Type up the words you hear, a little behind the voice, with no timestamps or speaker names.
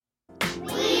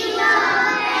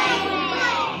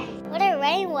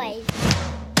Brainwave.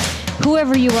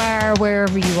 Whoever you are,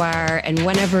 wherever you are, and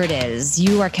whenever it is,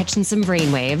 you are catching some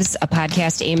Brainwaves, a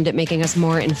podcast aimed at making us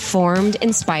more informed,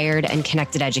 inspired, and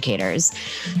connected educators.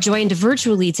 Joined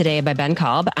virtually today by Ben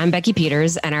Kolb, I'm Becky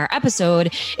Peters, and our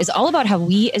episode is all about how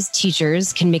we as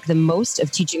teachers can make the most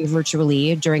of teaching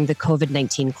virtually during the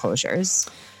COVID-19 closures.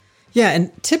 Yeah,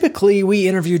 and typically we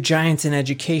interview giants in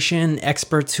education,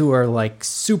 experts who are like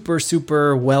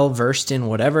super well-versed in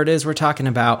whatever it is we're talking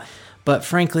about. But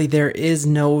frankly, there is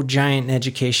no giant in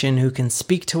education who can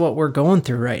speak to what we're going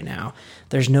through right now.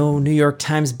 There's no New York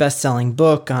Times best-selling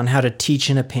book on how to teach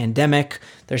in a pandemic.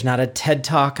 There's not a TED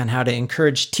Talk on how to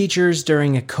encourage teachers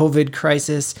during a COVID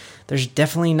crisis. There's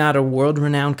definitely not a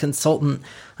world-renowned consultant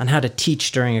on how to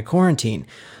teach during a quarantine.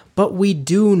 But we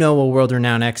do know a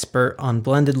world-renowned expert on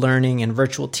blended learning and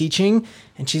virtual teaching,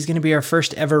 and she's going to be our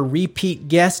first ever repeat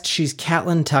guest. She's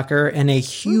Catlin Tucker, and a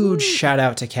huge shout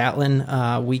out to Catlin.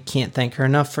 We can't thank her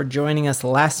enough for joining us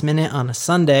last minute on a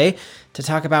Sunday to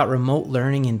talk about remote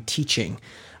learning and teaching.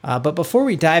 But before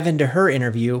we dive into her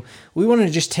interview, we want to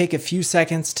just take a few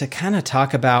seconds to kind of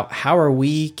talk about how are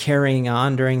we carrying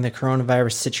on during the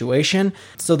coronavirus situation.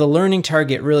 So the learning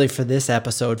target really for this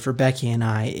episode for Becky and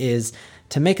I is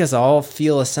to make us all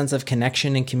feel a sense of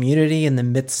connection and community in the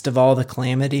midst of all the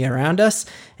calamity around us,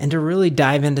 and to really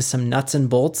dive into some nuts and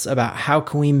bolts about how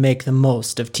can we make the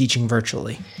most of teaching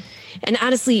virtually. And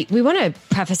honestly, we want to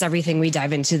preface everything we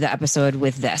dive into the episode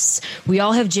with this. We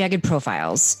all have jagged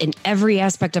profiles in every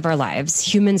aspect of our lives.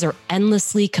 Humans are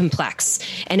endlessly complex.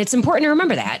 And it's important to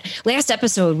remember that. Last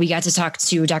episode, we got to talk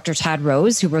to Dr. Todd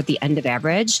Rose, who wrote The End of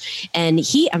Average. And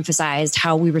he emphasized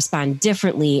how we respond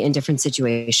differently in different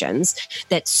situations,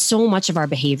 that so much of our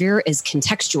behavior is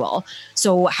contextual.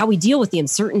 So how we deal with the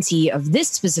uncertainty of this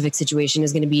specific situation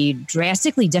is going to be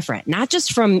drastically different, not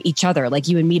just from each other, like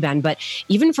you and me, Ben, but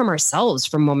even from ourselves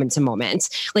from moment to moment.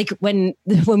 Like when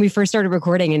we first started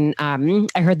recording and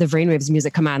I heard the Brainwaves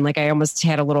music come on, like I almost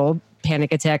had a little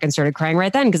panic attack and started crying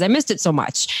right then because I missed it so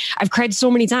much. I've cried so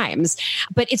many times,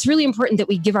 but it's really important that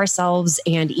we give ourselves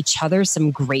and each other some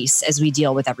grace as we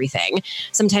deal with everything.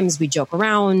 Sometimes we joke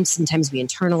around, sometimes we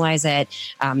internalize it.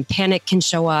 Panic can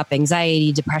show up,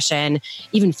 anxiety, depression,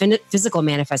 even physical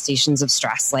manifestations of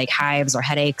stress like hives or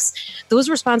headaches. Those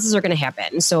responses are going to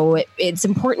happen. So it's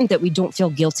important that we don't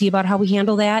feel guilty about how we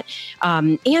handle that,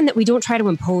 and that we don't try to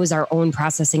impose our own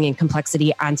processing and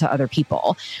complexity onto other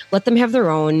people. Let them have their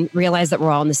own, realize that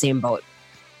we're all in the same boat.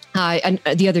 And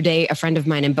the other day, a friend of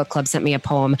mine in book club sent me a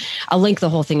poem. I'll link the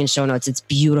whole thing in show notes. It's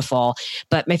beautiful.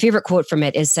 But my favorite quote from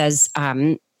it says,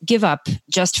 give up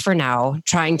just for now,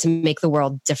 trying to make the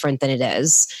world different than it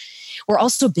is. We're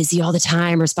all so busy all the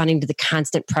time responding to the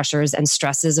constant pressures and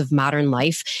stresses of modern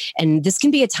life. And this can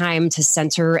be a time to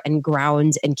center and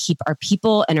ground and keep our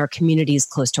people and our communities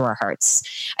close to our hearts.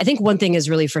 I think one thing is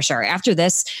really for sure. After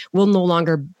this, we'll no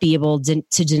longer be able to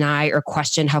deny or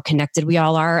question how connected we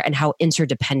all are and how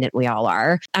interdependent we all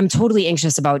are. I'm totally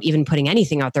anxious about even putting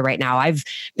anything out there right now. I've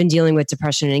been dealing with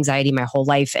depression and anxiety my whole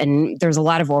life, and there's a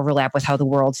lot of overlap with how the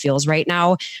world feels right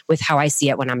now with how I see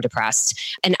it when I'm depressed.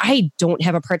 And I don't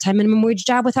have a part-time minimum wage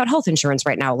job without health insurance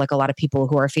right now, like a lot of people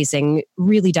who are facing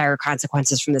really dire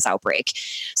consequences from this outbreak.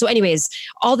 So anyways,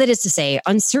 all that is to say,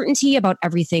 uncertainty about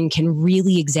everything can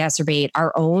really exacerbate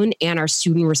our own and our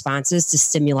student responses to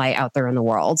stimuli out there in the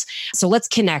world. So let's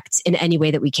connect in any way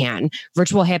that we can.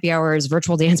 Virtual happy hours,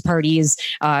 virtual dance parties,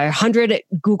 100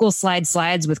 Google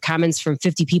slides with comments from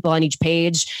 50 people on each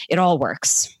page. It all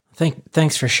works.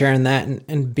 Thanks for sharing that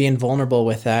and being vulnerable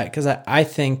with that, because I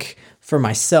think for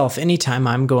myself, anytime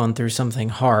I'm going through something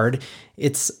hard,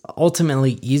 it's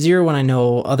ultimately easier when I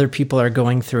know other people are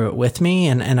going through it with me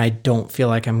and I don't feel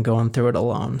like I'm going through it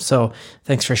alone. So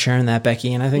thanks for sharing that,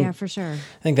 Becky. And I think, yeah, for sure.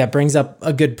 I think that brings up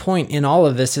a good point in all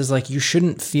of this is like, you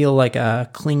shouldn't feel like a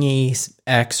clingy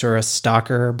ex or a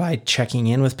stalker by checking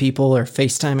in with people or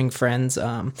FaceTiming friends.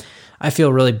 I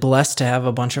feel really blessed to have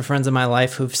a bunch of friends in my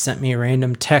life who've sent me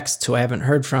random texts who I haven't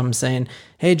heard from saying,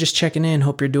 hey, just checking in,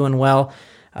 hope you're doing well.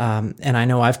 And I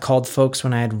know I've called folks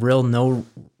when I had no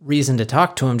reason to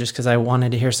talk to them just because I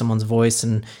wanted to hear someone's voice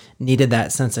and needed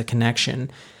that sense of connection.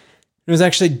 It was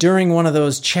actually during one of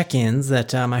those check-ins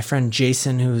that my friend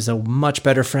Jason, who's a much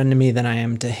better friend to me than I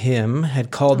am to him,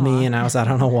 had called me and I was out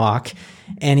on a walk.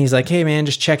 And he's like, hey, man,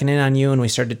 just checking in on you. And we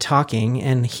started talking.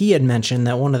 And he had mentioned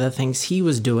that one of the things he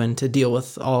was doing to deal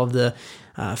with all of the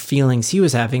feelings he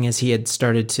was having is he had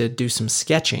started to do some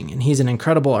sketching. And he's an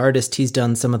incredible artist. He's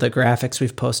done some of the graphics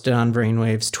we've posted on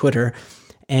Brainwaves Twitter.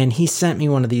 And he sent me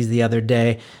one of these the other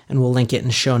day, and we'll link it in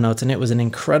show notes. And it was an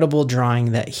incredible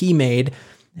drawing that he made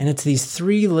And it's these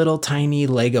 3 little tiny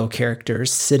Lego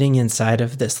characters sitting inside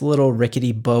of this little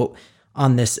rickety boat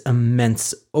on this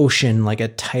immense ocean, like a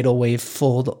tidal wave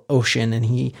full ocean. And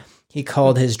he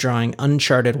called his drawing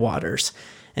Uncharted Waters.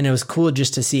 And it was cool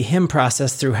just to see him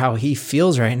process through how he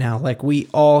feels right now. Like we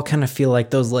all kind of feel like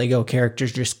those Lego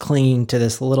characters just clinging to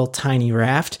this little tiny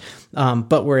raft,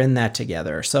 but we're in that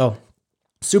together. So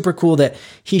super cool that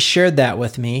he shared that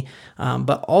with me,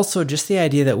 but also just the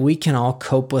idea that we can all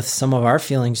cope with some of our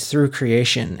feelings through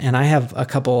creation. And I have a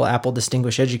couple Apple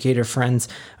Distinguished Educator friends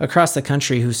across the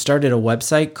country who started a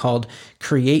website called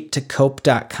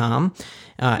createtocope.com.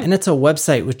 And it's a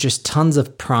website with just tons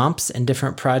of prompts and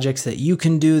different projects that you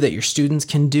can do, that your students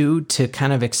can do to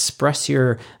kind of express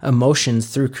your emotions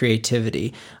through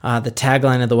creativity. The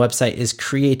tagline of the website is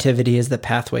 "Creativity is the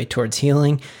pathway towards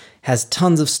healing." Has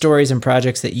tons of stories and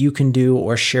projects that you can do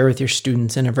or share with your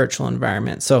students in a virtual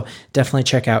environment. So definitely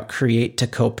check out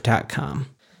createtocope.com.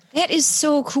 That is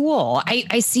so cool.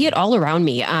 I see it all around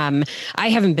me. I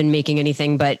haven't been making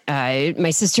anything, but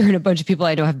my sister and a bunch of people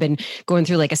I know have been going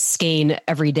through like a skein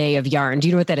every day of yarn. Do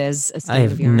you know what that is? I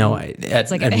have no idea.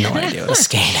 I have no idea what a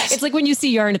skein is. It's like when you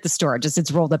see yarn at the store, just it's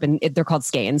rolled up and they're called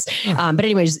skeins. But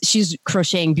anyways, she's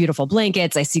crocheting beautiful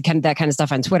blankets. I see kind of that kind of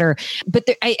stuff on Twitter. But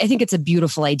I think it's a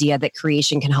beautiful idea that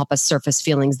creation can help us surface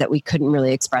feelings that we couldn't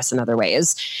really express in other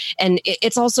ways. And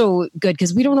it's also good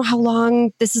because we don't know how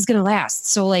long this is going to last.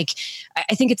 So like,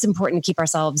 I think it's important to keep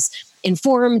ourselves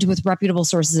informed with reputable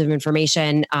sources of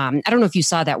information. I don't know if you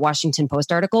saw that Washington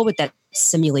Post article with that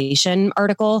simulation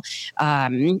article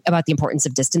about the importance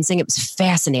of distancing. It was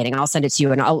fascinating. I'll send it to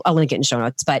you and I'll link it in show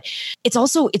notes. But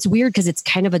it's weird because it's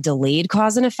kind of a delayed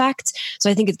cause and effect. So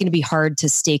I think it's going to be hard to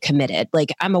stay committed.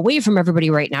 Like I'm away from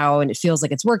everybody right now and it feels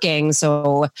like it's working.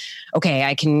 So, okay,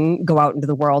 I can go out into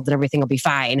the world and everything will be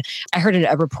fine. I heard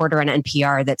a reporter on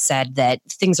NPR that said that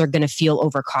things are going to feel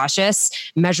overcautious.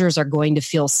 Measures are going to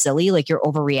feel silly, like you're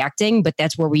overreacting, but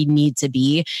that's where we need to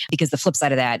be because the flip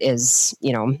side of that is,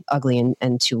 ugly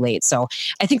and too late. So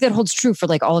I think that holds true for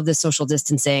like all of this social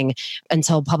distancing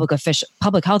until public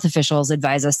health officials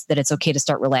advise us that it's okay to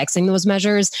start relaxing those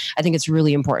measures. I think it's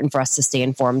really important for us to stay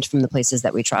informed from the places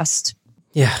that we trust.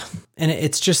 Yeah. And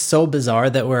it's just so bizarre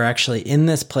that we're actually in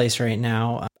this place right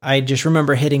now. I just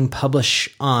remember hitting publish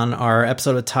on our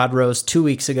episode of Todd Rose 2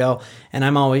 weeks ago. And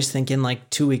I'm always thinking like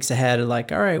 2 weeks ahead,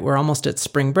 like, all right, we're almost at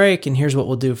spring break. And here's what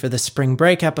we'll do for the spring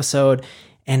break episode.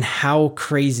 And how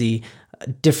crazy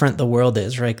different the world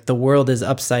is, right? The world is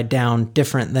upside down,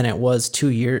 different than it was 2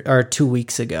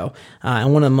 weeks ago.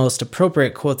 And one of the most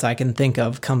appropriate quotes I can think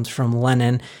of comes from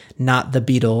Lenin, not the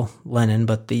Beatle Lenin,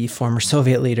 but the former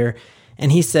Soviet leader.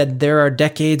 And he said, there are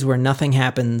decades where nothing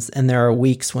happens, and there are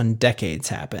weeks when decades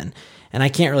happen. And I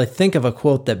can't really think of a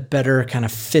quote that better kind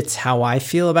of fits how I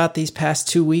feel about these past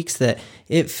 2 weeks, that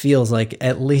it feels like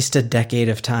at least a decade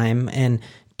of time. And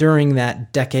during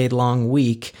that decade-long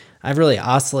week, I've really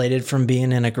oscillated from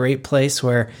being in a great place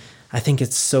where I think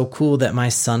it's so cool that my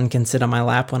son can sit on my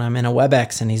lap when I'm in a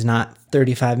WebEx and he's not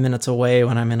 35 minutes away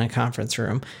when I'm in a conference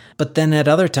room. But then at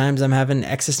other times I'm having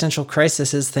existential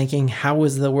crises thinking, how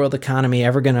is the world economy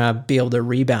ever going to be able to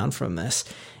rebound from this?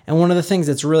 And one of the things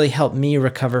that's really helped me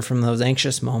recover from those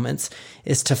anxious moments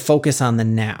is to focus on the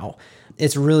now.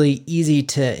 It's really easy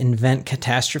to invent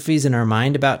catastrophes in our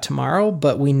mind about tomorrow,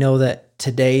 but we know that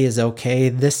today is okay,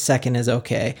 this second is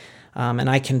okay. And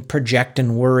I can project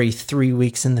and worry 3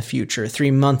 weeks in the future, 3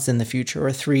 months in the future,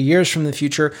 or 3 years from the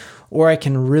future, or I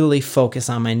can really focus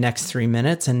on my next 3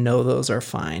 minutes and know those are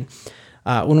fine.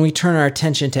 When we turn our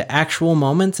attention to actual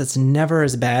moments, it's never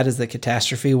as bad as the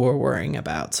catastrophe we're worrying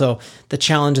about. So the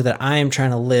challenge that I am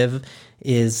trying to live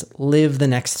is live the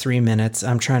next 3 minutes.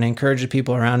 I'm trying to encourage the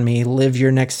people around me, live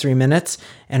your next 3 minutes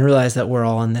and realize that we're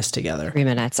all in this together. 3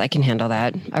 minutes. I can handle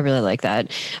that. I really like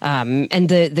that. And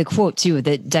the quote too,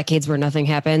 that decades where nothing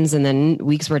happens and then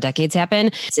weeks where decades happen.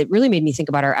 It really made me think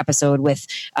about our episode with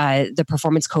the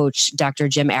performance coach, Dr.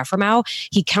 Jim Afremow.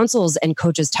 He counsels and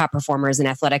coaches top performers in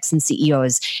athletics and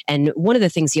CEOs. And one of the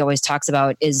things he always talks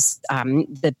about is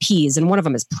the P's. And one of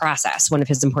them is process. One of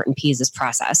his important P's is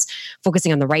process,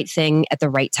 focusing on the right thing at the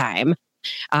right time.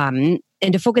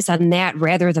 And to focus on that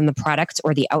rather than the product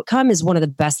or the outcome is one of the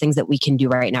best things that we can do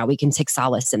right now. We can take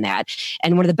solace in that.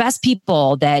 And one of the best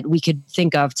people that we could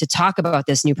think of to talk about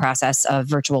this new process of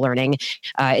virtual learning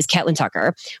is Catlin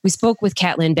Tucker. We spoke with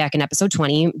Catlin back in episode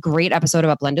 20, great episode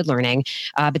about blended learning.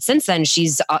 But since then,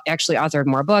 she's actually authored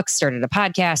more books, started a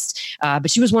podcast, but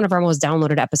she was one of our most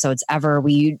downloaded episodes ever.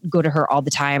 We go to her all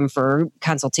the time for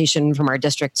consultation from our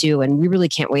district too. And we really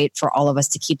can't wait for all of us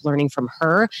to keep learning from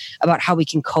her about how we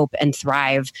can cope and thrive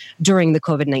thrive during the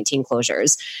COVID-19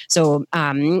 closures. So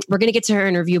we're going to get to her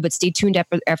interview, but stay tuned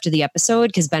after the episode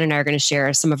because Ben and I are going to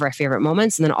share some of our favorite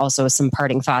moments and then also some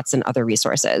parting thoughts and other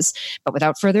resources. But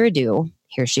without further ado,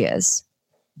 here she is.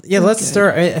 Yeah, let's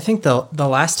start. I think the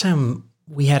last time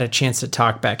we had a chance to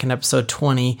talk back in episode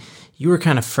 20, you were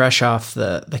kind of fresh off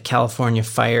the California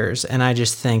fires. And I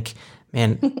just think,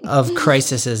 man, of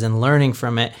crises and learning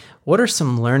from it. What are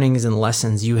some learnings and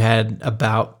lessons you had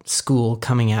about school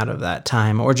coming out of that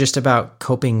time or just about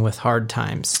coping with hard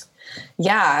times?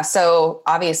 Yeah. So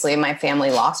obviously my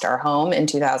family lost our home in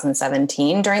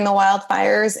 2017 during the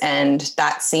wildfires. And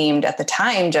that seemed at the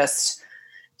time just,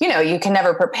 you can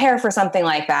never prepare for something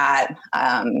like that.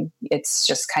 It's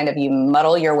just kind of, you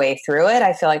muddle your way through it.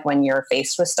 I feel like when you're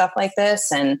faced with stuff like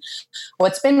this. And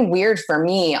what's been weird for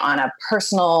me on a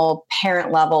personal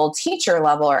parent level, teacher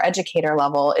level, or educator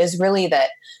level is really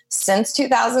that since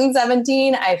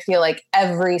 2017, I feel like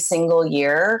every single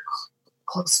year,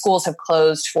 schools have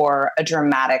closed for a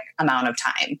dramatic amount of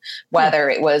time, whether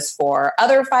it was for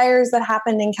other fires that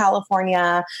happened in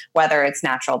California, whether it's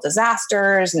natural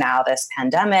disasters, now this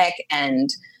pandemic.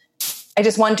 And I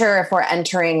just wonder if we're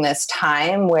entering this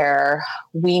time where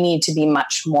we need to be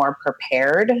much more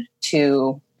prepared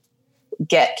to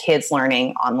get kids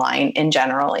learning online in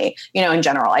general.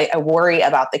 I worry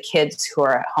about the kids who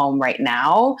are at home right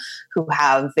now, who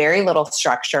have very little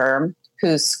structure,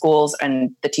 whose schools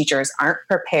and the teachers aren't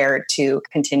prepared to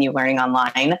continue learning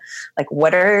online. Like,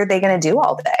 what are they going to do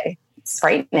all day? It's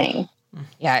frightening.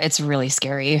 Yeah, it's really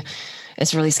scary.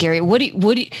 It's really scary. What do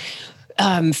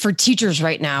you, for teachers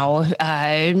right now,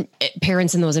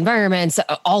 parents in those environments,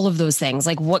 all of those things,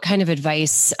 like what kind of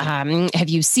advice have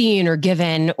you seen or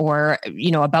given or,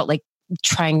 about like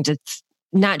trying to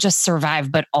not just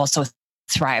survive, but also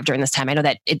thrive during this time? I know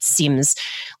that it seems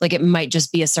like it might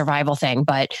just be a survival thing,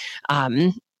 but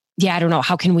I don't know.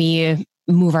 How can we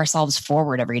move ourselves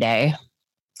forward every day?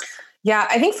 Yeah,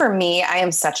 I think for me, I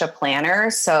am such a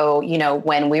planner. So,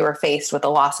 when we were faced with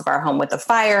the loss of our home with the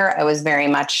fire, I was very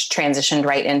much transitioned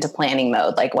right into planning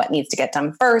mode. Like, what needs to get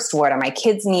done first? What are my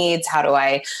kids' needs? How do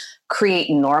I create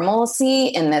normalcy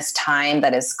in this time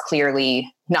that is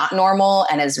clearly not normal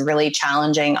and is really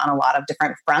challenging on a lot of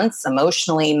different fronts,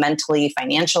 emotionally, mentally,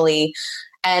 financially.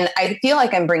 And I feel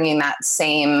like I'm bringing that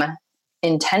same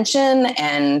intention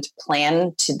and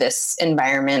plan to this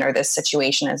environment or this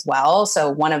situation as well. So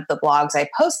one of the blogs I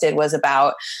posted was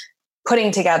about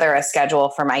putting together a schedule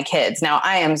for my kids. Now,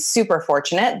 I am super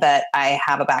fortunate that I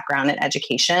have a background in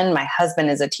education. My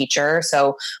husband is a teacher,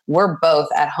 so we're both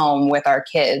at home with our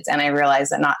kids. And I realize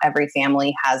that not every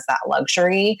family has that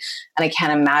luxury. And I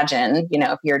can't imagine,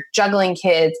 if you're juggling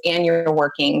kids and you're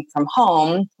working from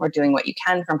home or doing what you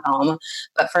can from home.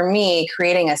 But for me,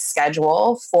 creating a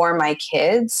schedule for my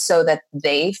kids so that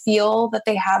they feel that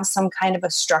they have some kind of a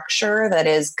structure that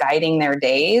is guiding their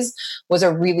days was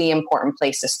a really important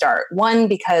place to start. One,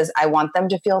 because I want them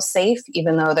to feel safe,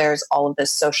 even though there's all of this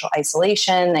social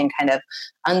isolation and kind of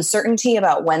uncertainty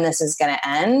about when this is going to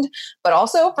end, but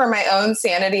also for my own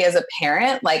sanity as a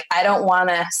parent. Like, I don't want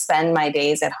to spend my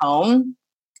days at home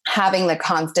having the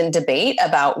constant debate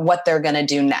about what they're going to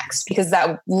do next, because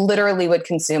that literally would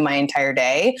consume my entire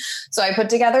day. So I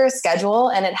put together a schedule,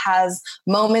 and it has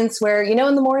moments where, in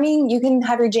the morning you can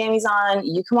have your jammies on,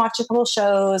 you can watch a couple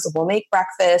shows, we'll make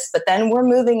breakfast, but then we're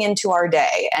moving into our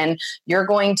day, and you're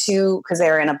going to, because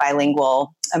they're in a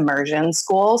bilingual immersion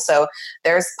school. So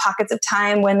there's pockets of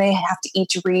time when they have to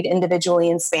each read individually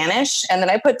in Spanish. And then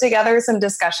I put together some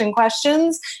discussion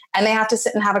questions, and they have to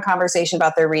sit and have a conversation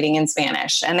about their reading in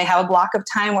Spanish. And they have a block of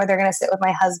time where they're going to sit with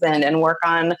my husband and work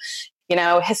on,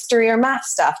 history or math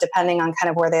stuff, depending on kind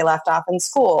of where they left off in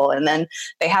school. And then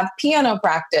they have piano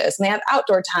practice, and they have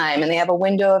outdoor time, and they have a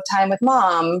window of time with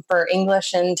mom for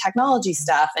English and technology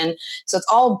stuff. And so it's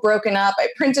all broken up. I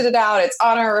printed it out. It's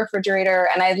on our refrigerator.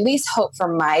 And I at least hope for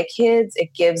my kids,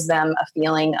 it gives them a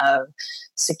feeling of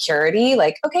security.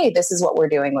 Like, okay, this is what we're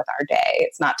doing with our day.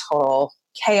 It's not total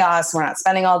chaos. We're not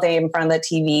spending all day in front of the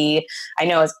TV. I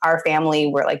know as our family,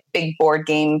 we're like big board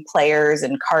game players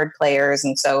and card players.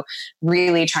 And so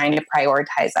really trying to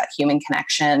prioritize that human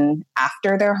connection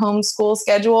after their homeschool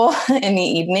schedule in the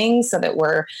evening so that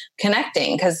we're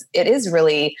connecting, because it is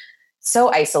really so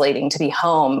isolating to be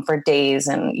home for days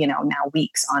and, now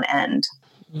weeks on end.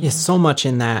 Yeah, so much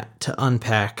in that to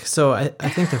unpack. So I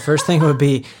think the first thing would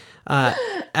be,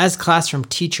 as classroom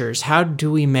teachers, how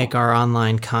do we make our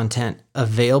online content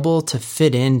available to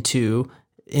fit into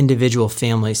individual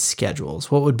families' schedules?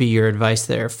 What would be your advice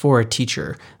there for a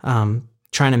teacher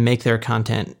trying to make their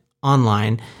content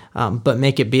online, but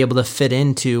make it be able to fit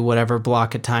into whatever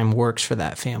block of time works for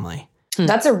that family?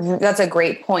 That's a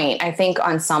great point. I think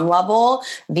on some level,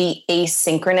 the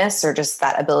asynchronous or just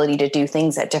that ability to do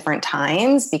things at different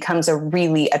times becomes a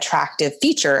really attractive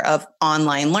feature of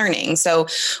online learning. So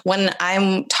when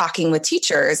I'm talking with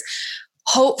teachers,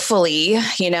 hopefully,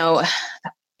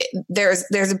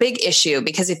 there's a big issue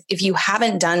because if you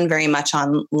haven't done very much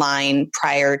online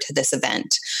prior to this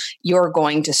event, you're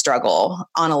going to struggle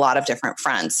on a lot of different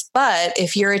fronts. But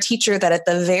if you're a teacher that at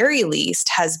the very least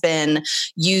has been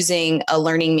using a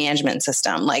learning management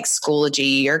system like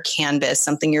Schoology or Canvas,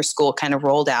 something your school kind of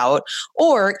rolled out,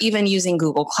 or even using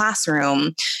Google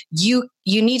Classroom, you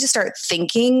need to start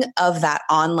thinking of that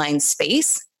online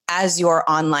space as your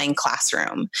online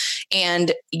classroom.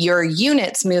 And your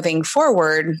units moving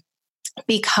forward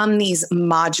become these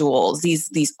modules,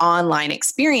 these online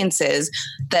experiences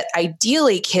that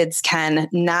ideally kids can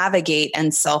navigate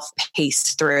and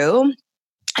self-pace through.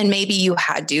 And maybe you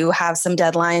do have some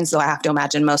deadlines, though I have to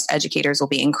imagine most educators will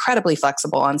be incredibly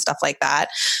flexible on stuff like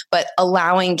that. But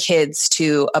allowing kids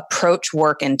to approach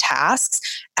work and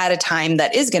tasks at a time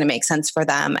that is going to make sense for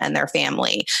them and their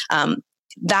family.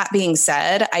 That being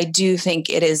said, I do think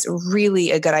it is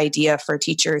really a good idea for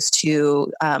teachers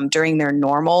to, during their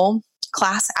normal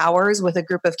class hours with a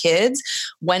group of kids,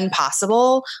 when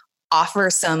possible, offer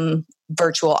some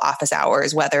virtual office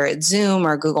hours, whether it's Zoom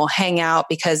or Google Hangout,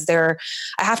 because I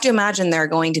have to imagine there are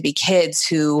going to be kids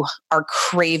who are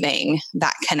craving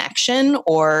that connection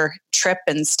or trip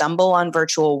and stumble on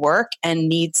virtual work and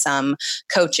need some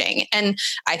coaching. And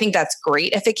I think that's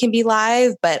great if it can be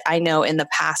live, but I know in the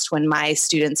past when my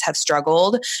students have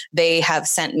struggled, they have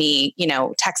sent me,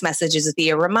 text messages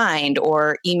via Remind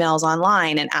or emails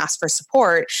online and asked for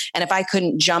support. And if I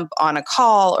couldn't jump on a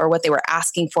call or what they were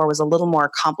asking for was a little more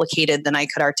complicated than I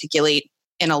could articulate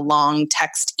in a long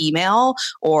text email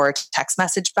or text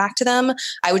message back to them,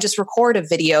 I would just record a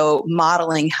video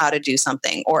modeling how to do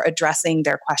something or addressing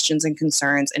their questions and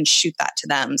concerns and shoot that to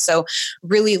them. So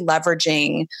really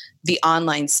leveraging the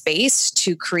online space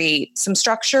to create some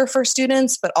structure for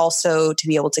students, but also to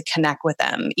be able to connect with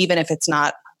them, even if it's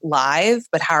not live,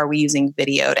 but how are we using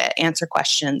video to answer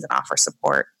questions and offer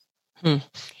support? And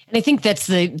I think that's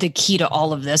the key to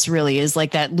all of this really is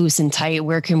like that loose and tight.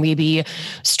 Where can we be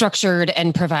structured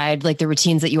and provide like the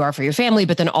routines that you are for your family,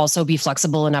 but then also be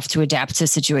flexible enough to adapt to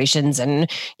situations and,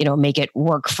 make it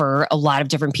work for a lot of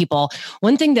different people.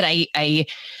 One thing that I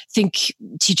think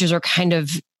teachers are kind of,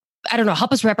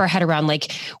 help us wrap our head around,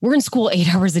 like we're in school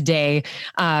 8 hours a day.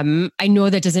 I know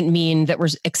that doesn't mean that we're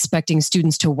expecting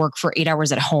students to work for 8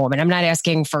 hours at home. And I'm not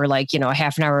asking for like, a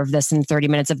half an hour of this and 30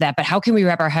 minutes of that, but how can we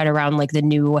wrap our head around like the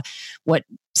new, what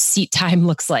seat time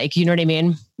looks like? You know what I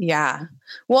mean? Yeah.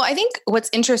 Well, I think what's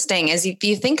interesting is if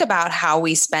you think about how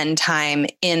we spend time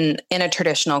in a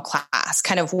traditional class,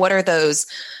 kind of what are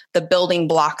the building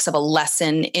blocks of a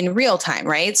lesson in real time,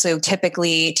 right? So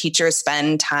typically teachers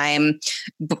spend time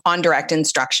on direct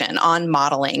instruction, on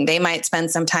modeling. They might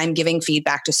spend some time giving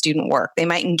feedback to student work. They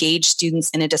might engage students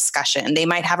in a discussion. They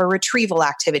might have a retrieval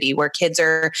activity where kids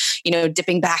are,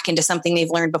 dipping back into something they've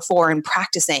learned before and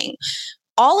practicing.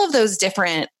 All of those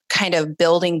different kind of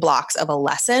building blocks of a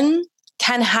lesson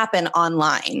can happen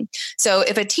online. So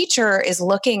if a teacher is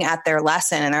looking at their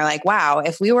lesson and they're like, wow,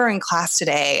 if we were in class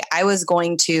today, I was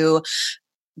going to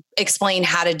explain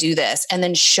how to do this and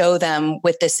then show them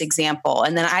with this example.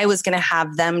 And then I was going to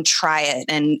have them try it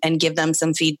and give them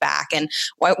some feedback. And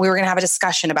we were going to have a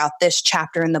discussion about this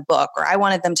chapter in the book, or I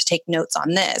wanted them to take notes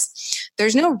on this.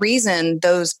 There's no reason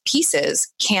those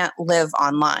pieces can't live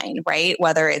online, right?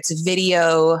 Whether it's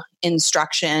video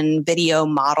instruction, video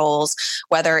models,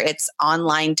 whether it's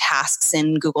online tasks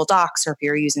in Google Docs, or if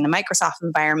you're using the Microsoft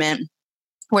environment,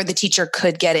 where the teacher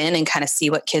could get in and kind of see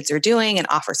what kids are doing and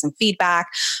offer some feedback,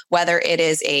 whether it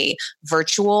is a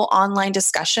virtual online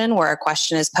discussion where a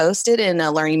question is posted in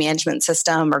a learning management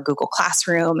system or Google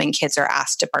Classroom and kids are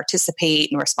asked to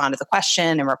participate and respond to the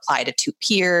question and reply to two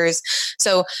peers.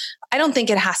 So I don't think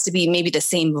it has to be maybe the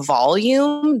same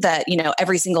volume that,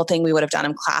 every single thing we would have done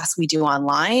in class we do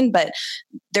online, but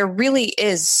there really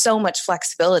is so much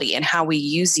flexibility in how we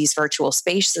use these virtual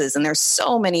spaces. And there's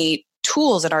so many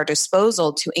tools at our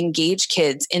disposal to engage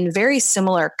kids in very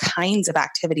similar kinds of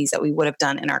activities that we would have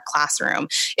done in our classroom.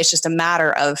 It's just a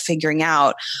matter of figuring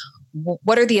out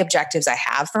what are the objectives I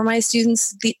have for my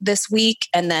students this week?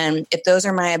 And then if those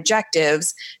are my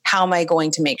objectives, how am I going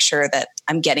to make sure that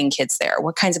I'm getting kids there?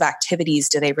 What kinds of activities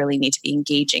do they really need to be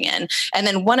engaging in? And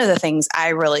then one of the things I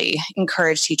really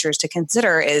encourage teachers to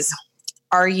consider is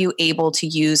are you able to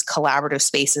use collaborative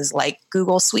spaces like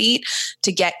Google Suite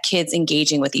to get kids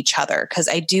engaging with each other? Because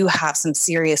I do have some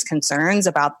serious concerns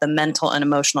about the mental and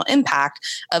emotional impact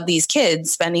of these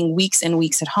kids spending weeks and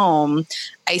weeks at home,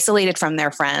 isolated from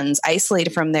their friends,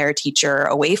 isolated from their teacher,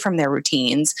 away from their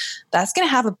routines. That's going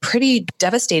to have a pretty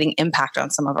devastating impact on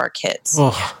some of our kids.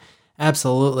 Oh,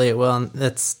 absolutely. Well,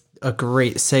 that's a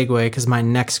great segue because my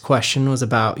next question was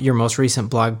about your most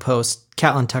recent blog post.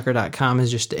 CatlinTucker.com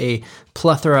is just a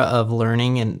plethora of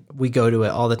learning, and we go to it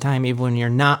all the time, even when you're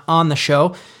not on the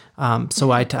show.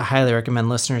 So I highly recommend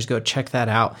listeners go check that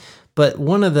out. But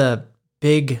one of the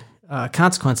big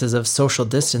consequences of social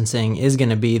distancing is going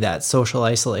to be that social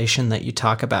isolation that you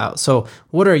talk about. So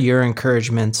what are your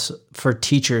encouragements for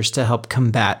teachers to help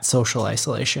combat social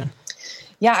isolation?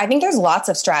 Yeah, I think there's lots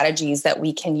of strategies that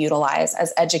we can utilize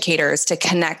as educators to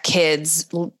connect kids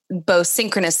both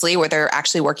synchronously, where they're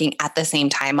actually working at the same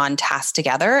time on tasks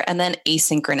together, and then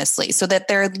asynchronously, so that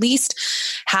they're at least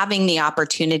having the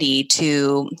opportunity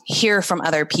to hear from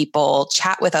other people,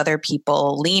 chat with other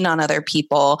people, lean on other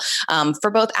people for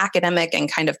both academic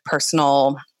and kind of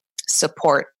personal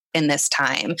support in this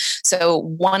time. So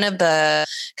one of the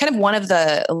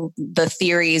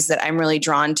theories that I'm really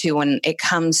drawn to when it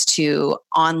comes to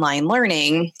online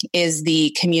learning is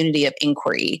the community of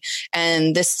inquiry.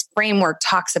 And this framework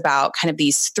talks about kind of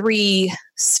these three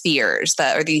spheres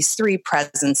these three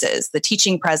presences: the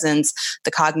teaching presence,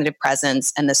 the cognitive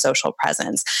presence, and the social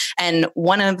presence. And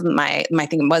one of I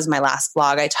think it was my last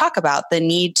blog, I talk about the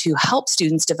need to help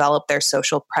students develop their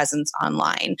social presence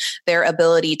online, their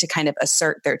ability to kind of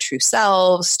assert their true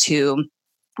selves, to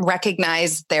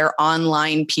recognize their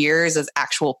online peers as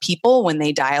actual people when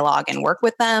they dialogue and work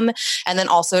with them, and then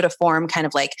also to form kind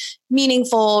of like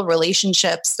meaningful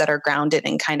relationships that are grounded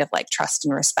in kind of like trust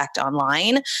and respect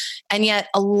online. And yet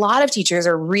a lot of teachers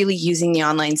are really using the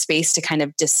online space to kind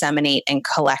of disseminate and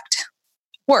collect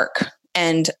work.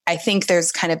 And I think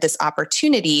there's kind of this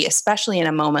opportunity, especially in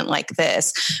a moment like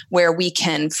this, where we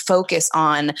can focus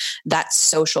on that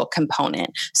social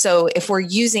component. So if we're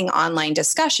using online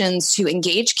discussions to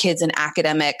engage kids in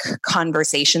academic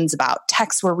conversations about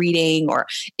texts we're reading or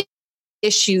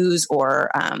issues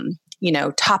or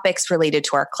topics related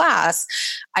to our class,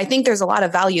 I think there's a lot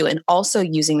of value in also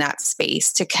using that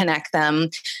space to connect them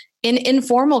in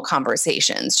informal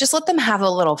conversations. Just let them have a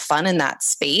little fun in that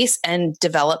space and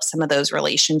develop some of those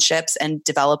relationships and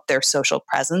develop their social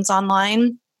presence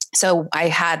online. So I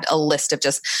had a list of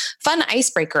just fun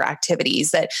icebreaker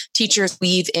activities that teachers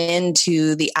weave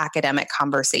into the academic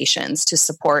conversations to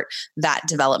support that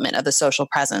development of the social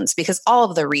presence, because all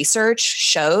of the research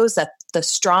shows that the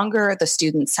stronger the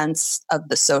student's sense of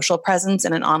the social presence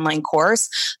in an online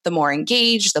course, the more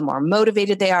engaged, the more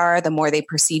motivated they are, the more they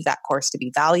perceive that course to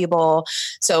be valuable.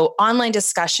 So online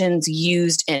discussions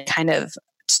used in kind of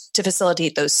to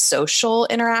facilitate those social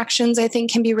interactions, I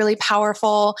think, can be really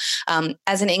powerful.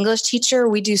 As an English teacher,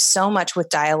 we do so much with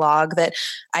dialogue that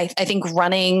I think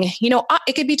running,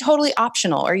 it could be totally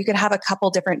optional, or you could have a couple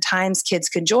different times kids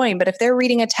could join. But if they're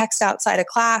reading a text outside of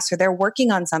class or they're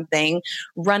working on something,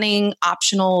 running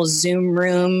optional Zoom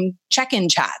room check-in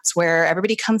chats where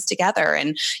everybody comes together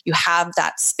and you have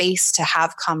that space to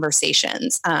have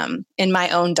conversations. In my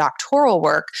own doctoral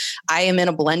work, I am in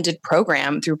a blended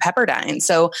program through Pepperdine.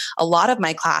 So a lot of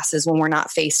my classes, when we're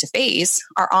not face-to-face,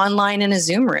 are online in a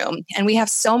Zoom room. And we have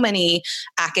so many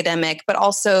academic, but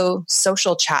also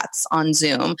social chats on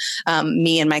Zoom,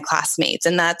 me and my classmates.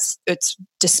 And it's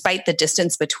despite the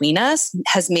distance between us,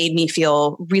 has made me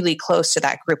feel really close to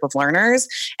that group of learners.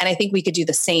 And I think we could do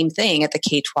the same thing at the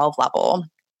K-12 level.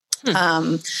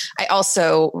 I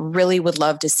also really would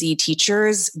love to see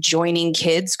teachers joining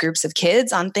groups of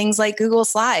kids on things like Google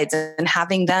Slides and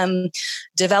having them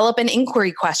develop an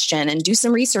inquiry question and do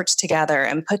some research together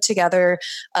and put together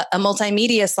a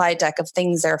multimedia slide deck of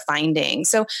things they're finding.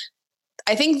 So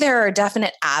I think there are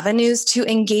definite avenues to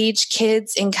engage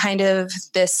kids in kind of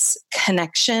this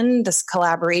connection, this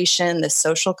collaboration, this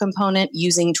social component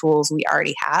using tools we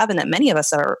already have and that many of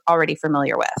us are already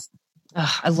familiar with.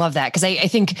 Oh, I love that. Because I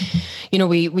think,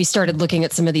 we started looking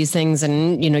at some of these things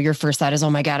and, your first thought is,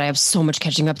 oh my God, I have so much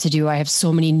catching up to do. I have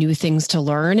so many new things to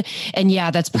learn. And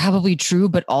yeah, that's probably true,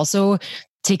 but also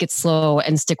take it slow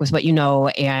and stick with what you know,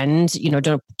 and,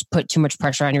 don't put too much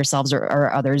pressure on yourselves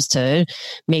or others to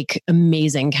make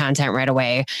amazing content right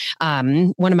away.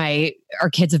 One of my our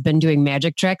kids have been doing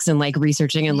magic tricks and like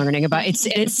researching and learning about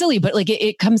it's silly, but like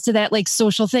it comes to that like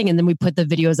social thing. And then we put the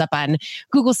videos up on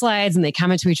Google Slides and they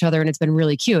comment to each other and it's been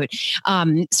really cute.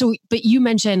 But you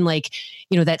mentioned like,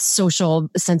 that social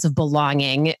sense of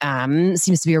belonging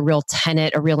seems to be a real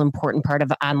tenet, a real important part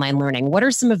of online learning. What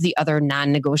are some of the other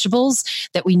non-negotiables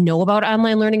that we know about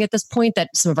online learning at this point that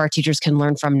some of our teachers can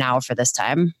learn from now for this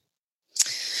time?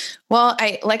 Well,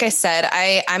 like I said,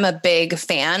 I'm a big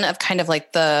fan of kind of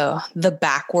like the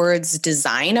backwards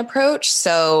design approach.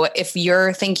 So if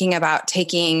you're thinking about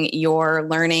taking your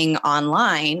learning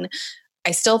online,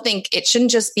 I still think it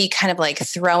shouldn't just be kind of like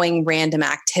throwing random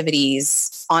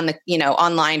activities on the,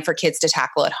 online for kids to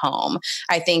tackle at home.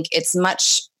 I think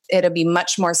it'll be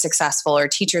much more successful, or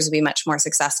teachers will be much more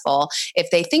successful if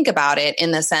they think about it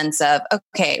in the sense of,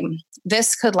 okay,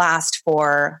 this could last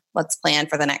let's plan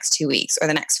for the next 2 weeks or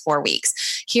the next 4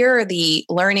 weeks. Here are the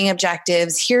learning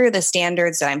objectives. Here are the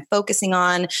standards that I'm focusing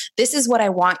on. This is what I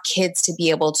want kids to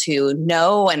be able to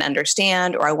know and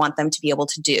understand, or I want them to be able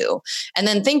to do. And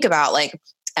then think about like,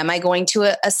 am I going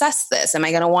to assess this? Am I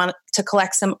going to want to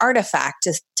collect some artifact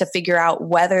to figure out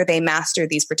whether they master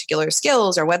these particular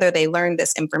skills or whether they learned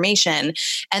this information?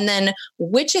 And then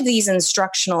which of these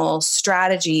instructional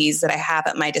strategies that I have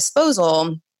at my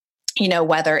disposal,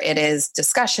 whether it is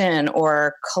discussion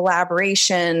or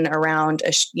collaboration around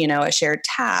a shared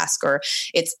task, or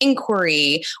it's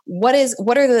inquiry, what are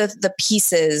the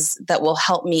pieces that will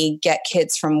help me get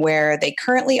kids from where they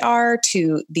currently are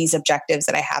to these objectives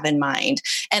that I have in mind?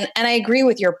 And I agree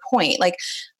with your point. Like,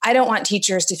 I don't want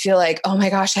teachers to feel like, oh my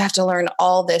gosh, I have to learn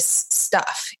all this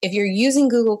stuff. If you're using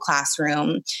Google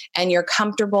Classroom and you're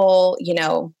comfortable,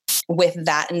 with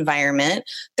that environment,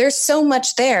 there's so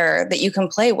much there that you can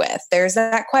play with. There's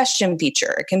that question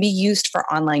feature. It can be used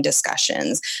for online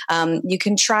discussions. You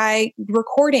can try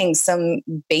recording some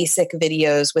basic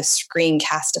videos with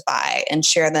Screencastify and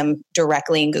share them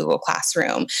directly in Google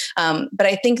Classroom. But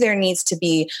I think there needs to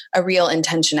be a real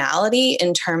intentionality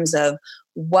in terms of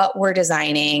what we're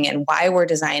designing and why we're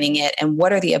designing it, and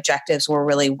what are the objectives we're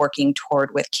really working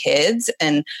toward with kids,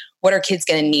 and what are kids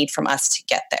going to need from us to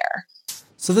get there.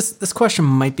 So this question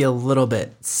might be a little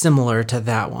bit similar to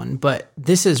that one, but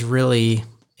this is really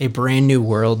a brand new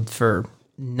world for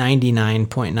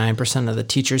 99.9% of the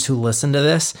teachers who listen to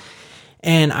this.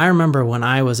 And I remember when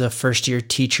I was a first year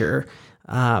teacher,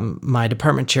 my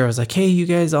department chair was like, hey, you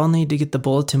guys all need to get the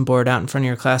bulletin board out in front of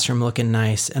your classroom looking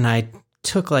nice. And I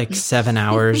took like 7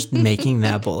 hours making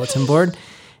that bulletin board.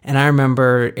 And I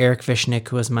remember Eric Vishnick,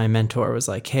 who was my mentor, was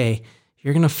like, hey,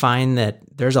 you're going to find that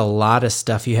there's a lot of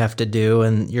stuff you have to do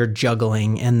and you're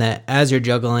juggling, and that as you're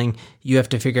juggling, you have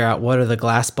to figure out what are the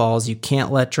glass balls you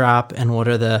can't let drop and what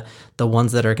are the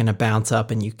ones that are going to bounce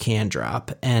up and you can drop.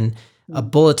 And a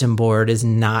bulletin board is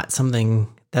not something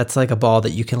that's like a ball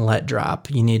that you can let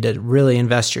drop. You need to really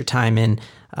invest your time in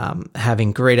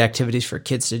having great activities for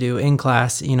kids to do in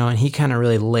class, and he kind of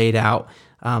really laid out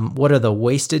what are the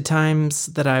wasted times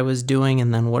that I was doing,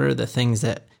 and then what are the things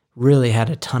that really had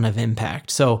a ton of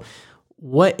impact. So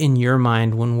what in your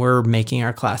mind, when we're making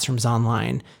our classrooms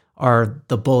online, are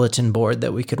the bulletin board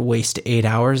that we could waste 8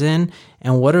 hours in?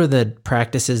 And what are the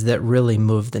practices that really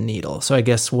move the needle? So I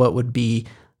guess what would be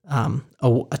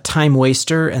a time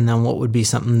waster, and then what would be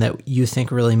something that you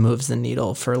think really moves the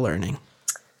needle for learning?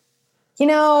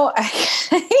 I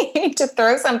hate to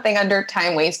throw something under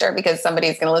time waster because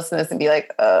somebody's going to listen to this and be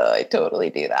like, oh, I totally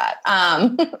do that.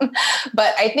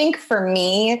 But I think for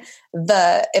me,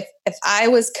 if I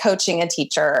was coaching a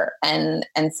teacher and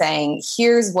saying,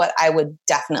 here's what I would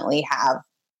definitely have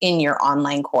in your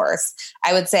online course,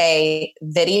 I would say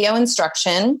video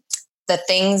instruction, the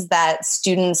things that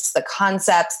students, the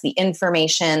concepts, the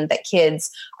information that kids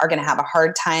are going to have a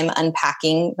hard time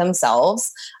unpacking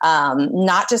themselves,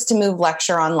 not just to move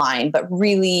lecture online, but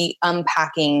really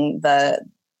unpacking the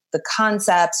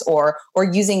concepts or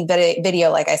using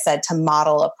video, like I said, to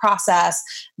model a process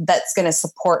that's going to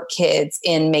support kids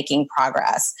in making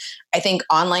progress. I think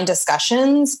online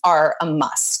discussions are a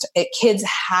must. Kids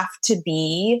have to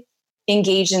be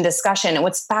engaged in discussion. And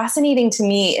what's fascinating to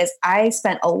me is I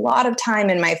spent a lot of time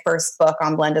in my first book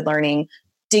on blended learning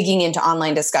digging into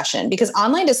online discussion, because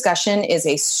online discussion is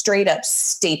a straight up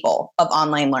staple of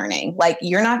online learning. Like,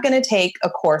 you're not going to take a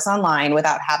course online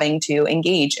without having to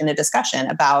engage in a discussion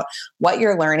about what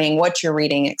you're learning, what you're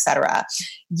reading, etc.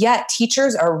 Yet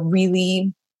teachers are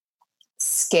really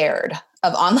scared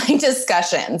of online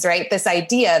discussions, right? This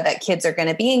idea that kids are going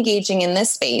to be engaging in this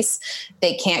space.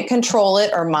 They can't control it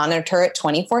or monitor it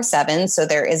 24/7. So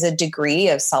there is a degree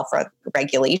of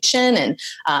regulation and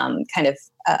kind of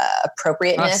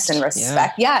appropriateness and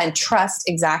respect. And trust,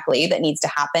 exactly, that needs to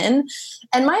happen.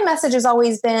 And my message has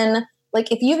always been,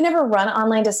 like, if you've never run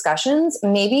online discussions,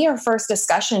 maybe your first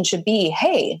discussion should be,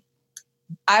 hey,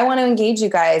 I want to engage you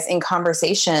guys in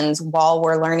conversations while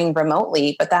we're learning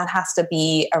remotely, but that has to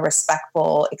be a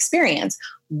respectful experience.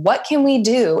 What can we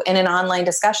do in an online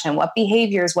discussion? What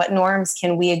behaviors, what norms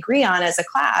can we agree on as a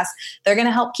class? They're going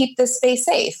to help keep this space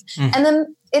safe. And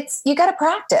then you got to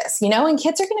practice, and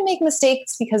kids are going to make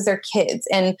mistakes because they're kids.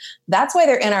 And that's why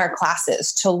they're in our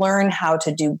classes, to learn how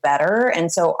to do better.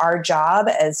 And so our job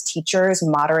as teachers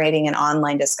moderating an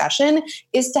online discussion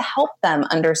is to help them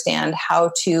understand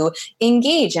how to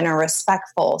engage in a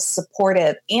respectful,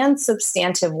 supportive, and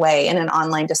substantive way in an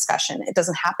online discussion. It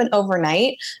doesn't happen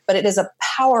overnight, but it is a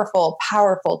powerful,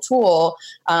 powerful tool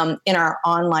in our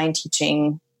online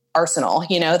teaching arsenal,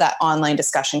 that online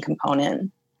discussion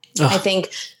component. I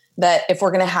think that if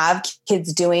we're going to have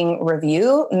kids doing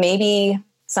review, maybe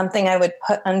something I would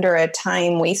put under a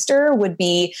time waster would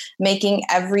be making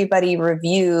everybody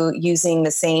review using the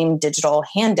same digital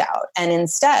handout. And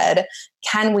instead,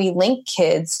 can we link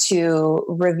kids to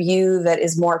review that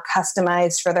is more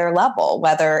customized for their level,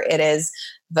 whether it is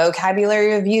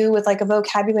vocabulary review with like a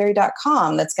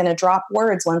vocabulary.com that's going to drop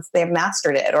words once they've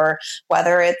mastered it, or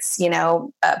whether it's,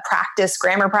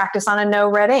 grammar practice on a no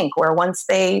red ink, where once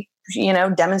they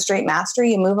demonstrate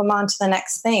mastery, you move them on to the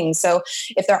next thing. So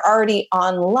if they're already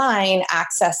online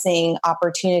accessing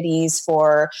opportunities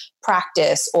for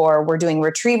practice, or we're doing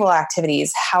retrieval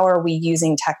activities, how are we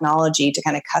using technology to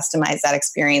kind of customize that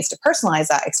experience, to personalize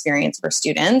that experience for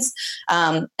students?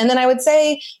 And then I would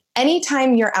say,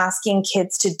 anytime you're asking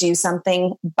kids to do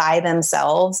something by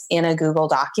themselves in a Google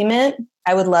document,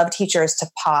 I would love teachers to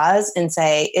pause and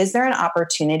say, is there an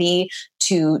opportunity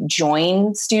to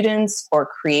join students or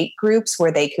create groups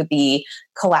where they could be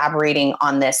collaborating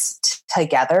on this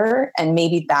together? And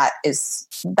maybe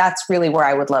that's really where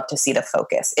I would love to see the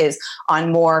focus, is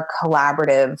on more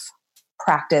collaborative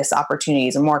practice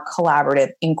opportunities and more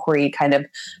collaborative inquiry kind of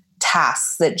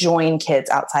tasks that join kids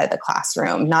outside of the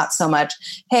classroom. Not so much,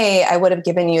 hey, I would have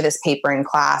given you this paper in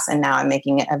class and now I'm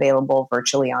making it available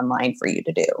virtually online for you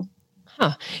to do.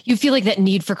 Huh. You feel like that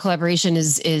need for collaboration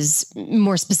is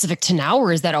more specific to now,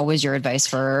 or is that always your advice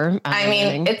for?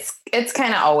 Learning? It's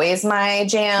kind of always my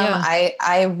jam. Yeah.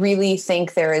 I really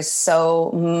think there is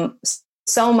so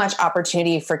much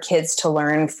opportunity for kids to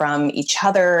learn from each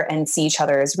other and see each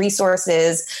other as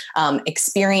resources,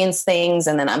 experience things,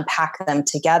 and then unpack them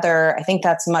together. I think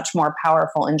that's much more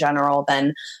powerful in general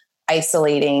than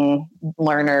isolating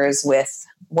learners with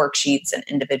worksheets and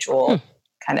individual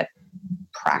kind of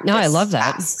practice. No, I love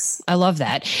that. Tasks. I love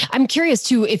that. I'm curious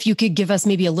too, if you could give us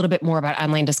maybe a little bit more about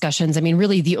online discussions. I mean,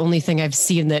 really the only thing I've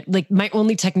seen that, like, my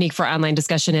only technique for online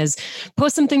discussion is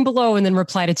post something below and then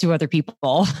reply to two other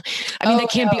people. I mean, that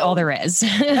can't be all there is.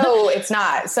 No, it's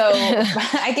not. So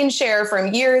I can share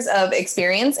from years of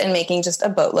experience in making just a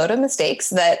boatload of mistakes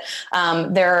that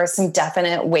there are some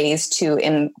definite ways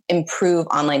to improve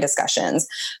online discussions.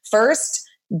 First,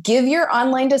 give your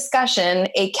online discussion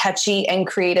a catchy and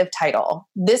creative title.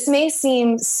 This may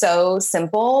seem so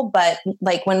simple, but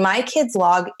like when my kids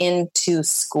log into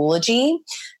Schoology,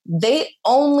 they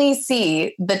only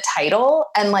see the title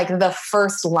and like the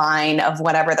first line of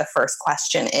whatever the first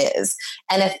question is.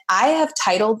 And if I have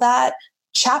titled that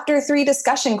Chapter 3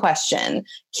 discussion question,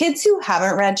 kids who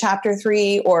haven't read Chapter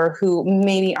 3 or who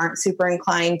maybe aren't super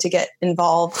inclined to get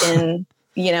involved in,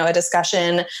 a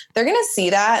discussion, they're going to see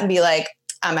that and be like,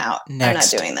 I'm out. Next. I'm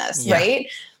not doing this. Yeah. Right.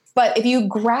 But if you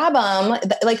grab them,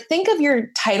 like think of your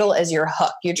title as your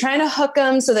hook. You're trying to hook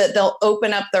them so that they'll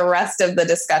open up the rest of the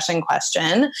discussion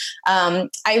question. I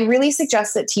really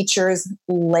suggest that teachers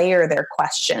layer their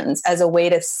questions as a way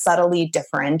to subtly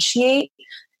differentiate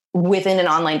within an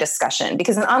online discussion,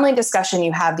 because in an online discussion,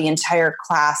 you have the entire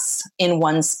class in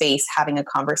one space having a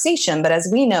conversation. But as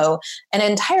we know, an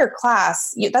entire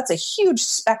class, that's a huge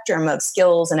spectrum of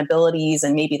skills and abilities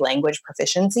and maybe language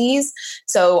proficiencies.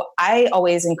 So I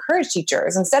always encourage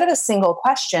teachers, instead of a single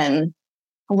question,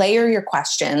 layer your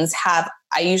questions.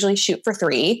 I usually shoot for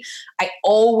 3. I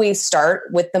always start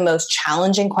with the most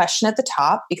challenging question at the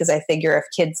top, because I figure if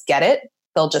kids get it,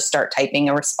 they'll just start typing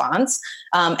a response.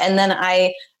 And then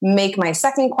I make my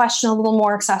second question a little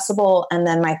more accessible. And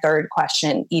then my third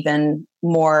question, even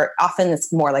more often,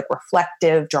 it's more like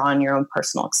reflective, draw on your own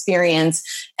personal experience.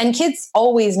 And kids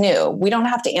always knew we don't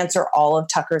have to answer all of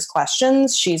Tucker's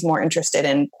questions. She's more interested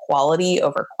in quality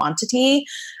over quantity.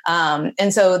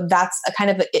 And so that's a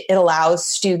kind of, it allows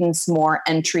students more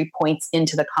entry points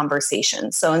into the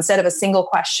conversation. So instead of a single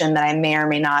question that I may or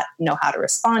may not know how to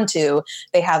respond to,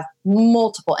 they have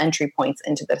multiple entry points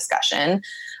into the discussion.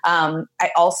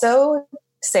 I also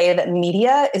say that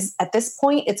media is, at this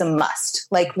point, it's a must.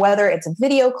 Like whether it's a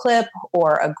video clip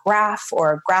or a graph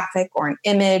or a graphic or an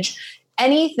image,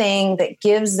 anything that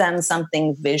gives them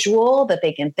something visual that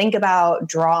they can think about,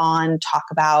 draw on, talk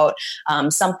about,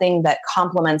 something that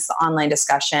complements the online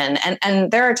discussion. And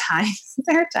there are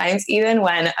times even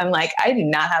when I'm like, I do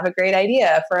not have a great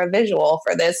idea for a visual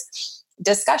for this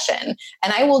discussion.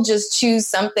 And I will just choose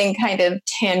something kind of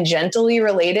tangentially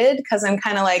related because I'm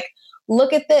kind of like,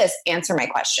 look at this, answer my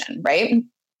question, right?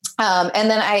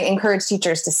 And then I encourage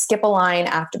teachers to skip a line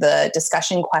after the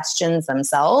discussion questions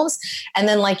themselves. And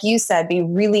then, like you said, be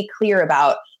really clear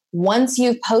about once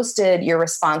you've posted your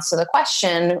response to the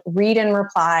question, read and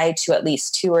reply to at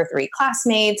least 2 or 3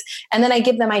 classmates. And then I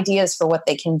give them ideas for what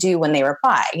they can do when they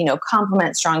reply,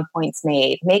 compliment strong points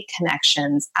made, make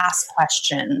connections, ask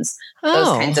questions,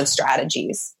 those kinds of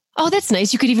strategies. Oh, that's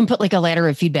nice. You could even put like a ladder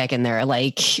of feedback in there.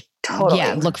 Like, totally.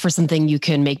 Yeah, look for something you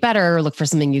can make better, look for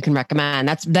something you can recommend.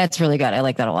 That's really good. I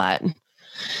like that a lot.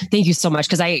 Thank you so much.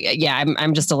 Cause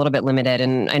I'm just a little bit limited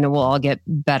and I know we'll all get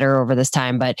better over this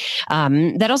time, but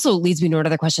that also leads me to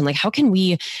another question. Like, how can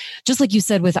we, just like you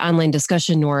said, with online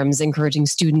discussion norms, encouraging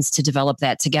students to develop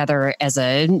that together as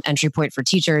an entry point for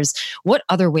teachers, what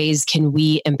other ways can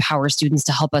we empower students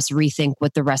to help us rethink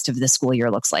what the rest of the school year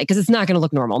looks like? Because it's not going to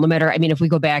look normal no matter, if we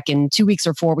go back in 2 weeks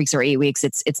or 4 weeks or 8 weeks,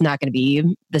 it's not going to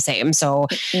be the same. So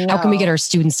How can we get our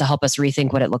students to help us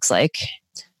rethink what it looks like?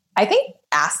 I think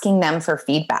asking them for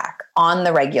feedback on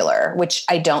the regular, which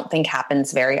I don't think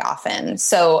happens very often.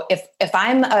 So if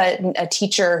I'm a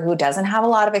teacher who doesn't have a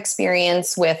lot of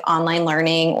experience with online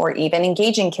learning or even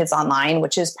engaging kids online,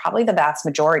 which is probably the vast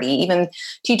majority, even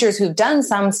teachers who've done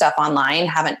some stuff online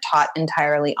haven't taught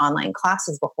entirely online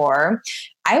classes before,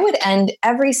 I would end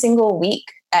every single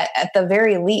week at the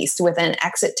very least with an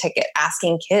exit ticket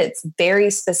asking kids very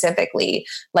specifically,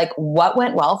 like, what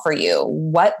went well for you?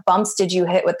 What bumps did you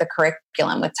hit with the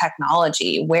curriculum, with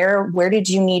technology? Where did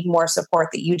you need more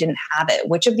support that you didn't have it?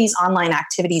 Which of these online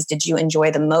activities did you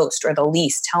enjoy the most or the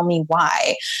least? Tell me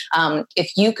why.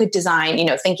 If you could design,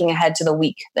 thinking ahead to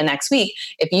the next week,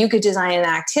 if you could design an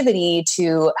activity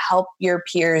to help your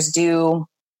peers do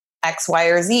X, Y,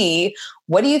 or Z,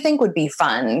 what do you think would be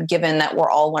fun given that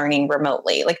we're all learning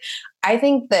remotely? Like, I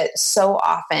think that so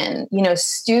often,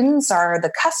 students are the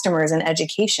customers in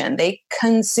education. They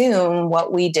consume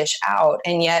what we dish out,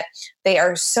 and yet they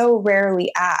are so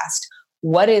rarely asked,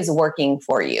 what is working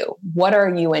for you? What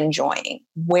are you enjoying?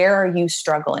 Where are you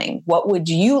struggling? What would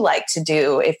you like to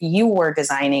do if you were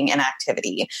designing an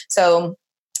activity? So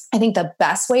I think the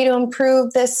best way to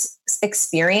improve this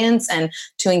experience and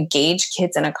to engage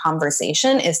kids in a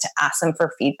conversation is to ask them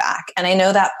for feedback. And I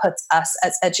know that puts us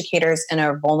as educators in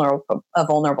a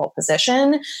vulnerable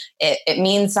position. It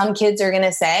means some kids are going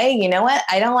to say, you know what,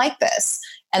 I don't like this.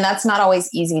 And that's not always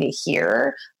easy to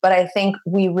hear. But I think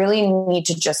we really need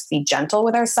to just be gentle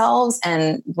with ourselves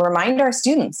and remind our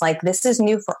students, like, this is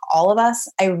new for all of us.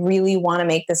 I really want to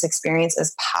make this experience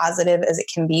as positive as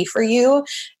it can be for you.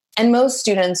 And most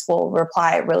students will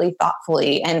reply really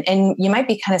thoughtfully. And you might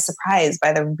be kind of surprised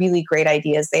by the really great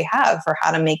ideas they have for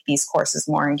how to make these courses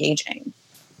more engaging.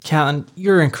 Callan,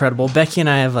 you're incredible. Becky and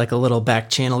I have like a little back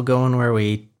channel going where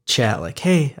we chat like,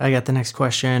 hey, I got the next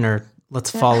question, or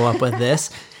let's follow up with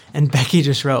this. And Becky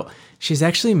just wrote, she's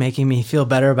actually making me feel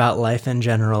better about life in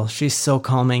general. She's so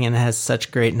calming and has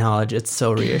such great knowledge. It's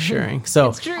so reassuring. So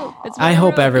it's true. I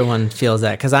hope everyone feels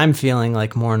that, because I'm feeling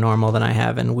like more normal than I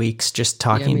have in weeks just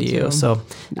talking to you. So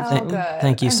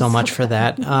thank you so much for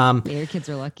that. Your kids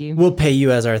are lucky. We'll pay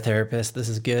you as our therapist. This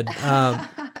is good. Totally.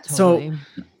 So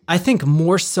I think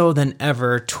more so than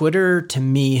ever, Twitter to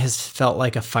me has felt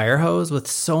like a fire hose, with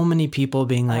so many people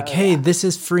being like, hey, this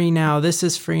is free now. This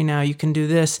is free now. You can do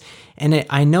this. And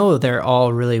I know they're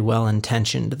all really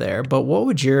well-intentioned there, but what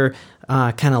would your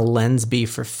kind of lens be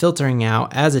for filtering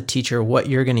out as a teacher what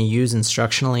you're going to use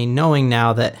instructionally, knowing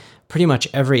now that pretty much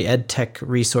every ed tech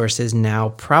resource is now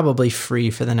probably free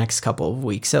for the next couple of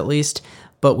weeks at least,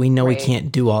 but we know we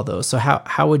can't do all those. So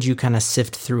how would you kind of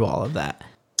sift through all of that?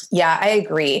 Yeah, I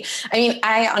agree. I mean,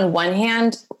 I, on one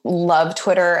hand, love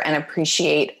Twitter and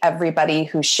appreciate everybody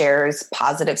who shares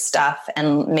positive stuff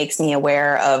and makes me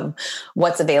aware of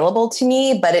what's available to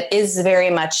me. But it is very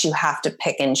much, you have to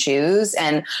pick and choose.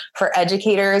 And for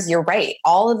educators, you're right.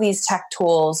 All of these tech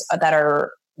tools that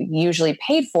are usually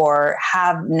paid for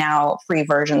have now free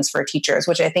versions for teachers,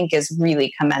 which I think is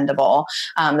really commendable,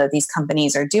 that these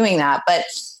companies are doing that. But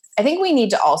I think we need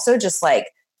to also just like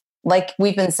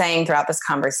we've been saying throughout this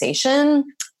conversation,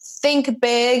 think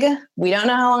big. We don't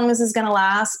know how long this is going to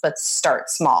last, but start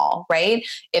small, right?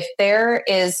 If there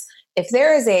is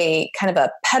a kind of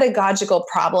a pedagogical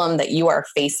problem that you are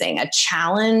facing, a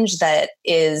challenge that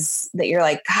you're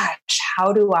like, gosh,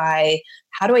 how do I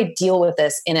deal with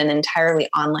this in an entirely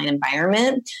online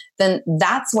environment? Then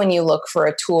that's when you look for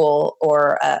a tool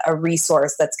or a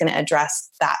resource that's going to address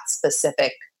that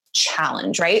specific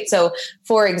challenge, right? So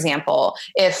for example,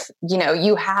 if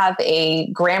you have a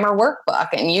grammar workbook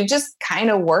and you've just kind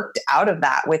of worked out of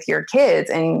that with your kids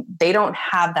and they don't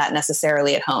have that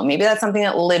necessarily at home, maybe that's something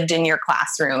that lived in your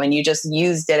classroom and you just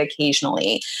used it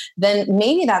occasionally, then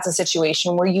maybe that's a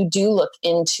situation where you do look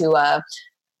into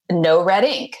no red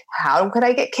ink. How could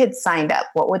I get kids signed up?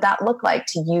 What would that look like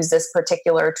to use this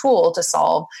particular tool to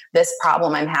solve this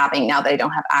problem I'm having now that I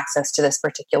don't have access to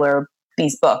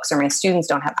these books, or my students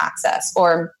don't have access?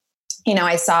 Or,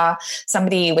 I saw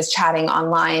somebody was chatting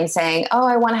online saying, oh,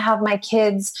 I want to have my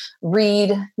kids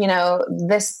read,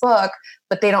 this book,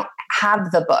 but they don't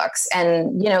have the books.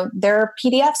 And, there are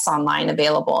PDFs online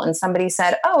available. And somebody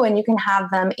said, oh, and you can have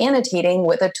them annotating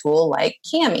with a tool like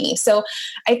Kami. So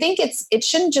I think it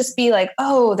shouldn't just be like,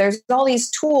 oh, there's all these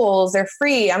tools, they're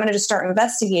free, I'm going to just start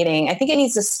investigating. I think it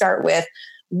needs to start with,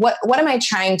 what am I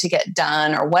trying to get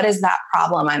done? Or what is that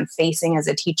problem I'm facing as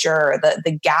a teacher, or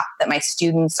the gap that my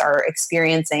students are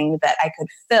experiencing that I could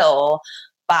fill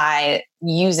by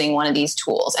using one of these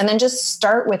tools? And then just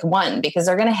start with one, because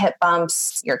they're going to hit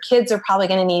bumps. Your kids are probably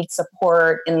going to need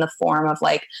support in the form of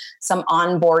like some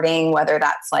onboarding, whether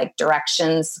that's like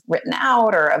directions written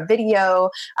out or a video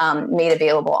made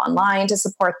available online to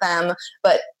support them.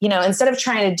 But, instead of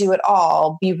trying to do it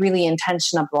all, be really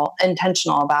intentional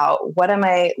about what am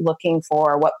I looking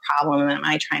for? What problem am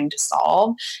I trying to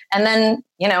solve? And then,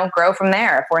 grow from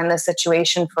there. If we're in this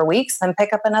situation for weeks, then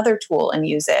pick up another tool and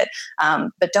use it.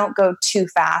 But don't go too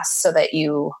fast so that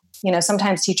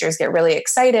sometimes teachers get really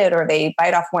excited or they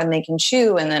bite off more than they can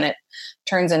chew. And then it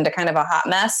turns into kind of a hot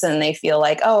mess and they feel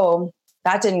like, oh,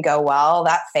 that didn't go well,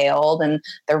 that failed. And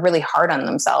they're really hard on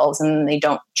themselves and they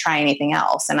don't try anything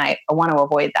else. And I want to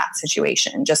avoid that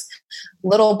situation, just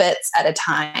little bits at a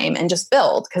time and just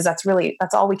build, because that's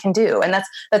all we can do. And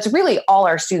that's really all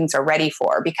our students are ready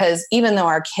for, because even though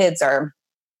our kids are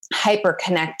hyper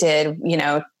connected,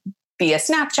 via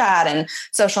Snapchat and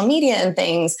social media and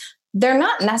things, they're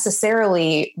not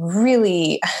necessarily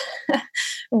really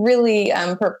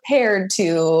prepared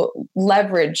to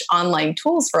leverage online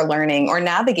tools for learning or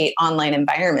navigate online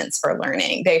environments for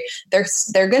learning.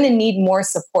 They're going to need more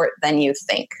support than you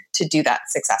think to do that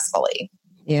successfully.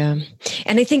 Yeah.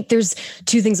 And I think there's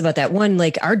two things about that. One,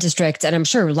 like our district, and I'm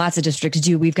sure lots of districts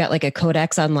do, we've got like a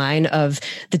codex online of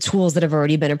the tools that have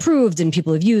already been approved and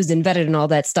people have used and vetted and all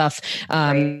that stuff.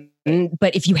 Right.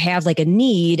 But if you have like a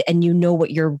need and you know what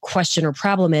your question or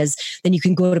problem is, then you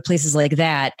can go to places like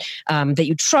that that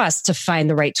you trust to find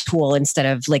the right tool instead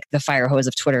of like the fire hose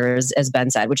of Twitter, as Ben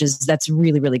said, that's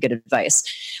really, really good advice.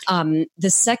 The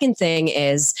second thing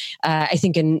is, I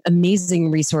think an amazing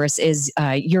resource is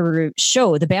your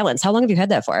show, The Balance. How long have you had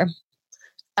that for?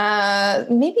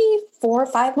 Maybe 4 or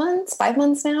 5 months, 5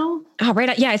 months now. Oh,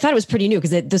 right. Yeah, I thought it was pretty new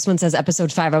because this one says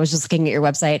episode 5. I was just looking at your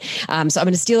website. So I'm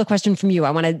going to steal a question from you. I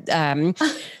want to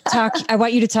talk. I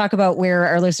want you to talk about where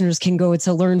our listeners can go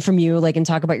to learn from you, like, and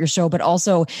talk about your show. But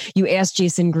also, you asked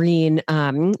Jason Green,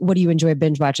 what do you enjoy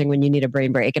binge watching when you need a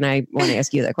brain break? And I want to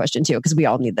ask you that question too, because we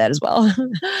all need that as well.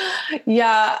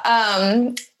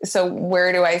 Yeah. So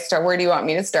where do I start? Where do you want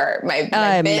me to start?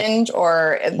 My binge,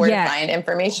 or where to find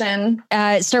information?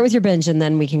 Start with your binge and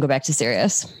then we can go back to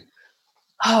serious.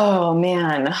 Oh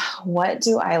man, what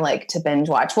do I like to binge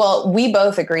watch? Well, we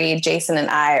both agree, Jason and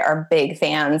I are big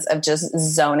fans of just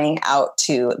zoning out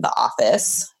to The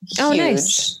Office. Oh, Huge.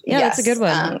 Nice. Yeah, yes. That's a good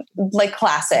one. Like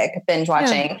classic binge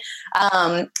watching.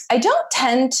 Yeah. I don't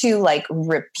tend to like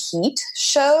repeat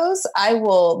shows. I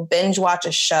will binge watch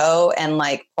a show and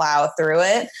like plow through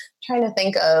it. I'm trying to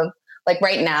think of, like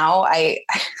right now, I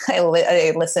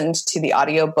listened to the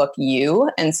audiobook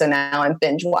You, and so now I'm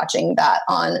binge watching that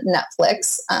on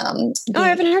Netflix. I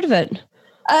haven't heard of it.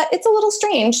 It's a little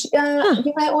strange.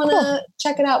 You might want to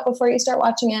check it out before you start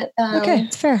watching it. Okay,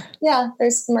 it's fair. Yeah,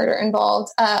 there's murder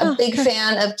involved. A big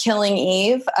fan of Killing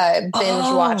Eve. I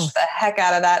binge watched the heck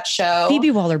out of that show.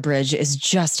 Phoebe Waller-Bridge is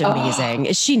just amazing.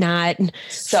 Is she not?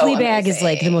 So Fleabag amazing. Is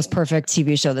like the most perfect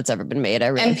TV show that's ever been made. I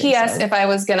really and think P.S. so. If I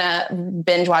was gonna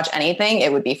binge watch anything,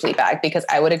 it would be Fleabag, because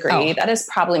I would agree that is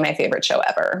probably my favorite show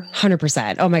ever.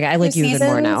 100%. Oh my God, I like you even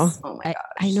more now. Oh my gosh.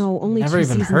 I know. Only Never 2 even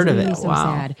seasons heard of in, it. so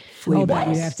Wow. sad. Fleabag. Oh, but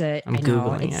you have to. I'm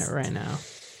Googling it right now.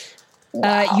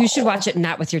 You should watch it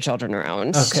not with your children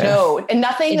around. Okay. No, and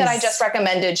nothing that I is- just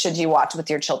recommended should you watch with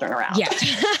your children around. Yeah.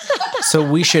 So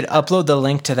we should upload the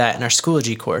link to that in our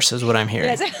Schoology course, is what I'm hearing.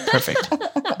 Yes. Perfect.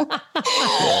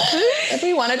 If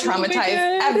we want to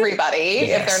traumatize everybody,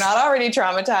 Yes. if they're not already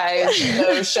traumatized,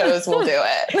 those shows will do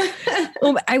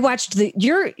it. I watched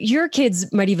your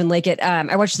kids might even like it.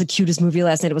 I watched the cutest movie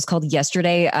last night. It was called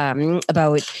Yesterday,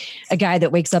 about a guy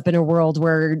that wakes up in a world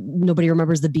where nobody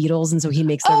remembers the Beatles, and so he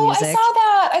makes their music.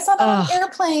 I saw that on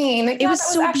Airplane. It was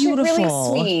so actually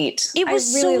beautiful. Really sweet. It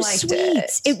was I really so liked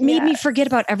sweet. It, made me forget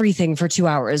about everything for 2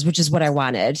 hours, which is what I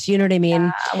wanted. You know what I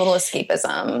mean? A little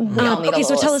escapism. We all need a Okay,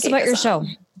 so little tell us about your escapism. show.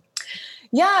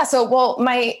 Yeah. So, well,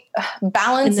 my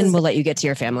balance And then is we'll let you get to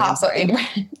your family. I'm sorry.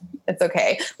 It's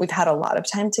okay. We've had a lot of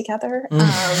time together. Mm.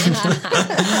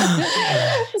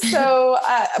 So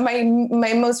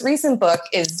my most recent book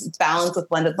is Balance with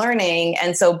Blended Learning.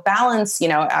 And so Balance,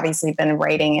 obviously been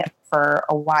writing it for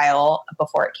a while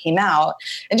before it came out.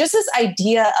 And just this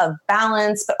idea of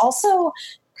balance, but also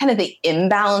kind of the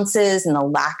imbalances and the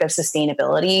lack of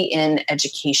sustainability in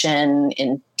education,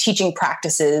 in teaching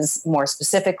practices more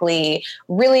specifically,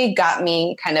 really got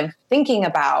me kind of thinking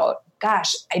about,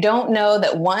 gosh, I don't know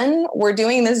that one, we're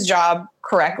doing this job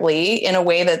correctly in a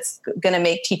way that's going to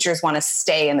make teachers want to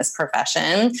stay in this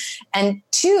profession. And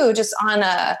two, just on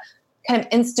a kind of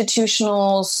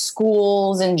institutional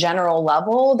schools in general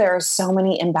level, there are so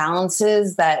many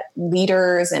imbalances that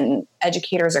leaders and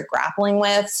educators are grappling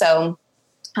with. So,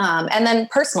 and then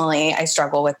personally, I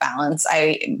struggle with balance.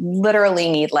 I literally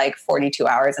need like 42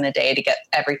 hours in a day to get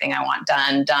everything I want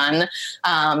done.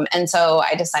 And so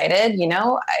I decided,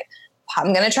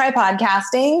 I'm going to try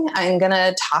podcasting. I'm going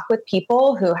to talk with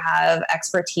people who have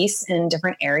expertise in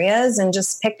different areas and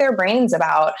just pick their brains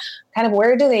about kind of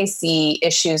where do they see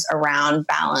issues around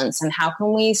balance and how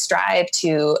can we strive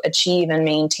to achieve and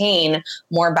maintain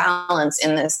more balance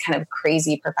in this kind of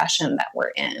crazy profession that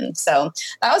we're in. So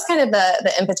that was kind of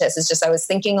the impetus. Is just I was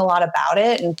thinking a lot about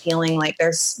it and feeling like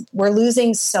we're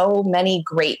losing so many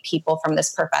great people from this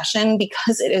profession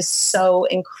because it is so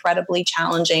incredibly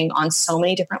challenging on so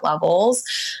many different levels.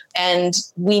 And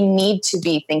we need to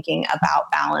be thinking about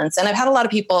balance. And I've had a lot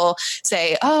of people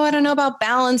say, oh, I don't know about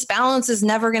balance. Balance is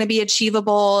never going to be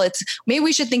achievable. Maybe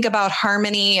we should think about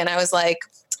harmony. And I was like,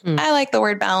 I like the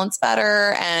word balance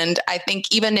better. And I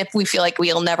think even if we feel like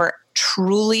we'll never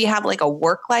truly have like a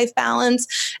work-life balance,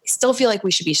 I still feel like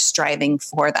we should be striving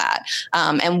for that.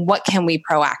 And what can we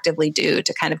proactively do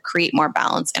to kind of create more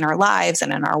balance in our lives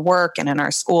and in our work and in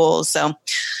our schools? So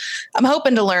I'm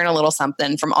hoping to learn a little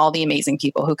something from all the amazing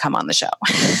people who come on the show.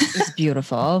 It's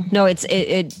beautiful. No,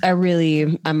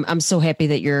 I'm so happy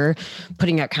that you're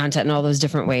putting out content in all those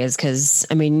different ways. Cause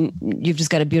I mean, you've just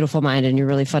got a beautiful mind and you're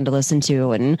really fun to listen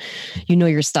to and you know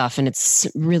your stuff and it's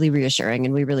really reassuring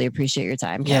and we really appreciate your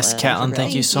time. Yes, Caitlin,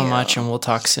 thank you so much and we'll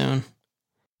talk soon.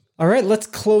 All right, let's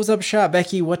close up shop.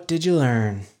 Becky, what did you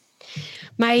learn?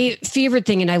 My favorite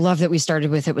thing, and I love that we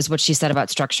started with it, was what she said about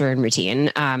structure and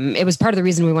routine. It was part of the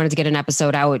reason we wanted to get an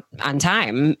episode out on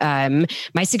time. My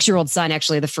 6-year-old son,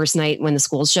 actually, the first night when the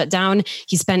schools shut down,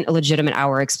 he spent a legitimate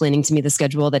hour explaining to me the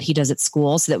schedule that he does at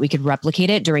school so that we could replicate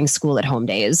it during school at home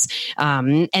days.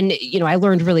 And, I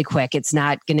learned really quick, it's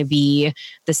not going to be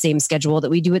the same schedule that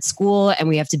we do at school. And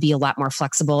we have to be a lot more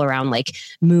flexible around like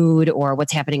mood or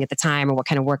what's happening at the time or what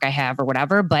kind of work I have or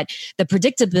whatever. But the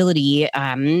predictability,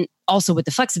 also with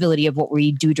the flexibility of what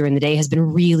we do during the day has been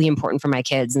really important for my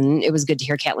kids. And it was good to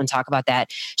hear Caitlin talk about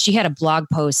that. She had a blog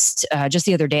post just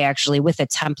the other day, actually, with a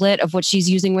template of what she's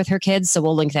using with her kids. So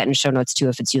we'll link that in show notes too,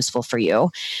 if it's useful for you.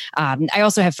 I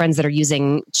also have friends that are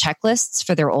using checklists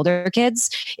for their older kids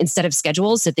instead of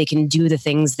schedules so that they can do the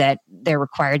things that they're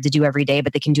required to do every day,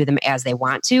 but they can do them as they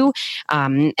want to.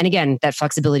 And again, that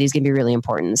flexibility is going to be really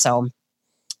important. So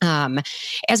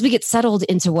as we get settled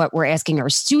into what we're asking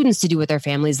our students to do with their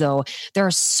families, though, there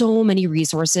are so many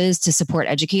resources to support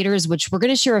educators, which we're going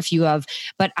to share a few of.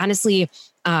 But honestly,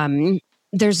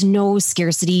 there's no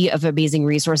scarcity of amazing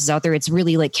resources out there. It's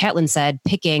really, like Caitlin said,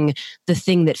 picking the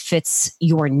thing that fits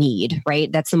your need,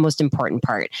 right? That's the most important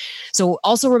part. So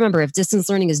also remember, if distance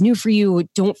learning is new for you,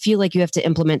 don't feel like you have to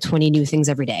implement 20 new things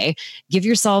every day. Give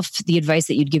yourself the advice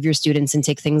that you'd give your students and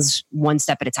take things one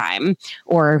step at a time.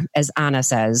 Or as Anna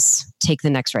says, take the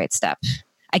next right step.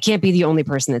 I can't be the only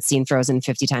person that's seen Frozen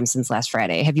 50 times since last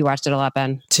Friday. Have you watched it a lot,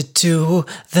 Ben? To do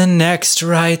the next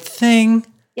right thing.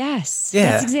 Yes,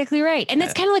 that's exactly right. And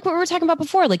it's kind of like what we were talking about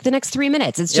before, like the next 3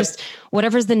 minutes. It's just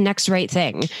whatever's the next right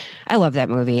thing. I love that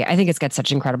movie. I think it's got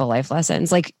such incredible life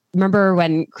lessons. Like, remember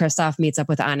when Kristoff meets up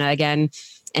with Anna again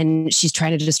and she's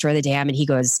trying to destroy the dam and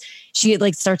she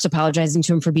like starts apologizing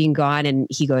to him for being gone. And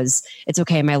he goes, "It's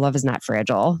okay. My love is not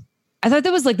fragile." I thought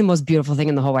that was like the most beautiful thing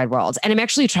in the whole wide world. And I'm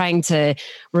actually trying to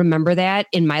remember that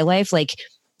in my life. Like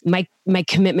my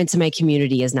commitment to my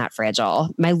community is not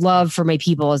fragile. My love for my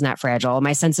people is not fragile.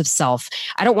 My sense of self,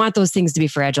 I don't want those things to be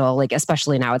fragile. Like,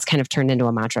 especially now, it's kind of turned into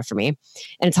a mantra for me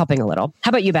and it's helping a little. How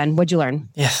about you, Ben? What'd you learn?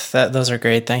 Yes, those are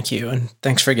great. Thank you. And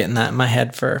thanks for getting that in my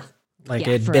head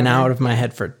it'd been out of my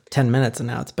head for 10 minutes and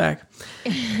now it's back.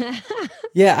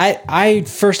 Yeah, I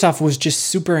first off was just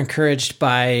super encouraged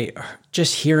by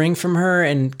just hearing from her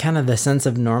and kind of the sense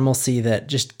of normalcy that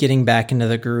just getting back into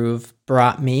the groove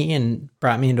brought me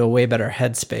into a way better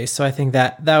headspace. So I think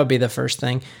that would be the first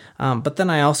thing. But then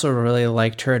I also really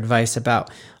liked her advice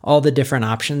about all the different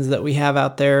options that we have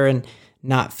out there and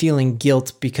not feeling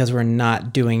guilt because we're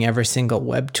not doing every single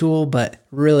web tool, but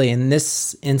really in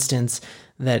this instance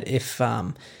that if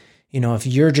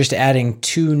you're just adding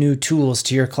 2 new tools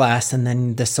to your class and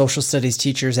then the social studies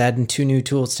teacher's adding 2 new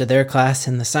tools to their class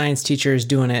and the science teacher is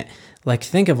doing it, like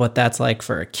think of what that's like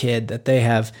for a kid that they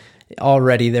have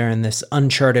already they're in this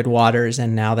uncharted waters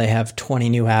and now they have 20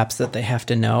 new apps that they have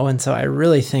to know. And so I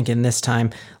really think in this time,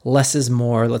 less is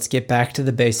more. Let's get back to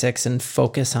the basics and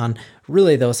focus on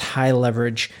really those high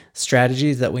leverage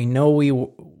strategies that we know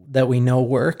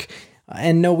work.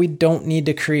 And no, we don't need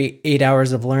to create 8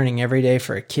 hours of learning every day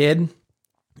for a kid.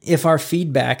 If our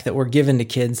feedback that we're giving to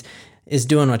kids is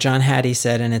doing what John Hattie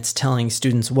said, and it's telling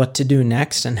students what to do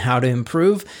next and how to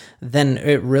improve, then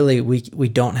it really, we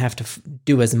don't have to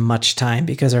do as much time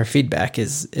because our feedback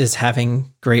is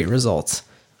having great results.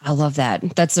 I love that.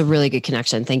 That's a really good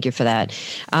connection. Thank you for that.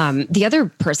 The other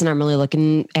person I'm really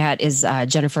looking at is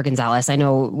Jennifer Gonzalez. I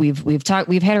know we've had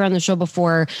her on the show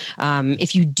before.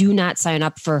 If you do not sign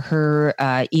up for her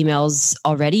emails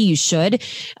already, you should,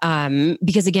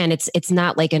 because again, it's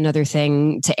not like another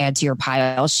thing to add to your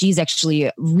pile. She's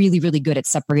actually really, really good at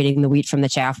separating the wheat from the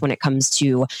chaff when it comes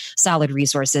to solid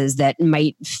resources that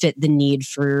might fit the need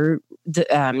for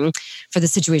the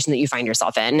situation that you find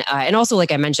yourself in. And also,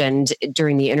 like I mentioned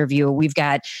during the interview, we've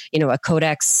got, a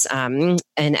codex and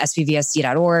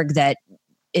svvsd.org that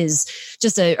is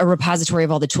just a repository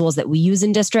of all the tools that we use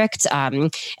in district.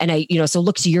 And so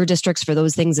look to your districts for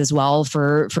those things as well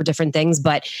for different things,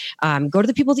 but go to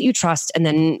the people that you trust and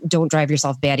then don't drive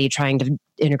yourself batty trying to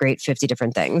integrate 50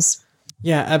 different things.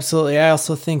 Yeah, absolutely. I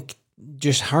also think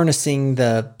just harnessing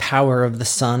the power of the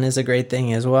sun is a great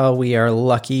thing as well. We are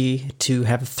lucky to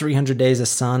have 300 days of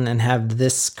sun and have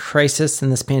this crisis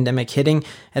and this pandemic hitting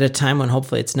at a time when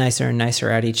hopefully it's nicer and nicer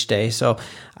out each day. So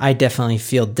I definitely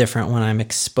feel different when I'm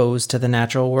exposed to the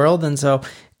natural world. And so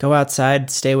go outside,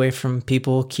 stay away from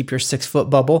people, keep your 6-foot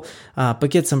bubble,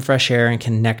 but get some fresh air and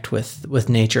connect with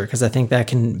nature, because I think that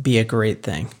can be a great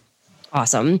thing.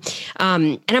 Awesome.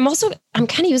 And I'm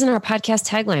kind of using our podcast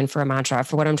tagline for a mantra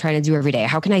for what I'm trying to do every day.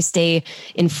 How can I stay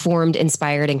informed,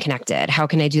 inspired, and connected? How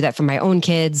can I do that for my own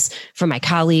kids, for my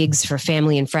colleagues, for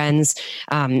family and friends?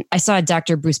 I saw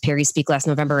Dr. Bruce Perry speak last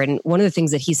November, and one of the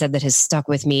things that he said that has stuck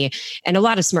with me, and a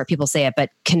lot of smart people say it,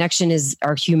 but connection is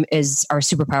our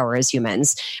superpower as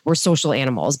humans. We're social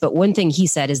animals. But one thing he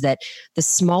said is that the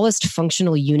smallest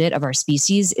functional unit of our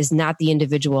species is not the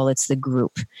individual, it's the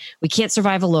group. We can't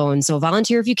survive alone. So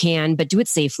volunteer if you can, but do it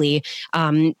safely.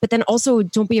 But then also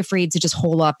don't be afraid to just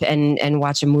hole up and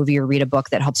watch a movie or read a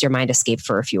book that helps your mind escape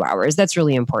for a few hours. That's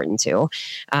really important too.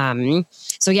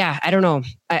 So yeah, I don't know.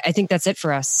 I think that's it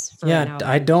for us. Yeah,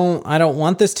 I don't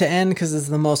want this to end because it's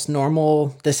the most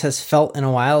normal this has felt in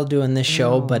a while doing this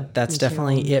show, but that's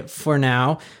definitely it for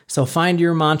now. So find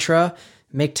your mantra.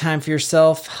 Make time for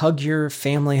yourself, hug your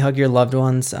family, hug your loved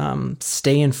ones,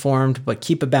 stay informed, but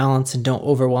keep a balance and don't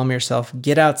overwhelm yourself.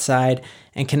 Get outside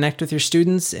and connect with your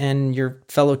students and your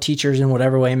fellow teachers in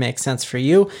whatever way makes sense for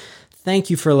you. Thank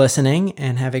you for listening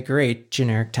and have a great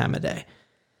generic time of day.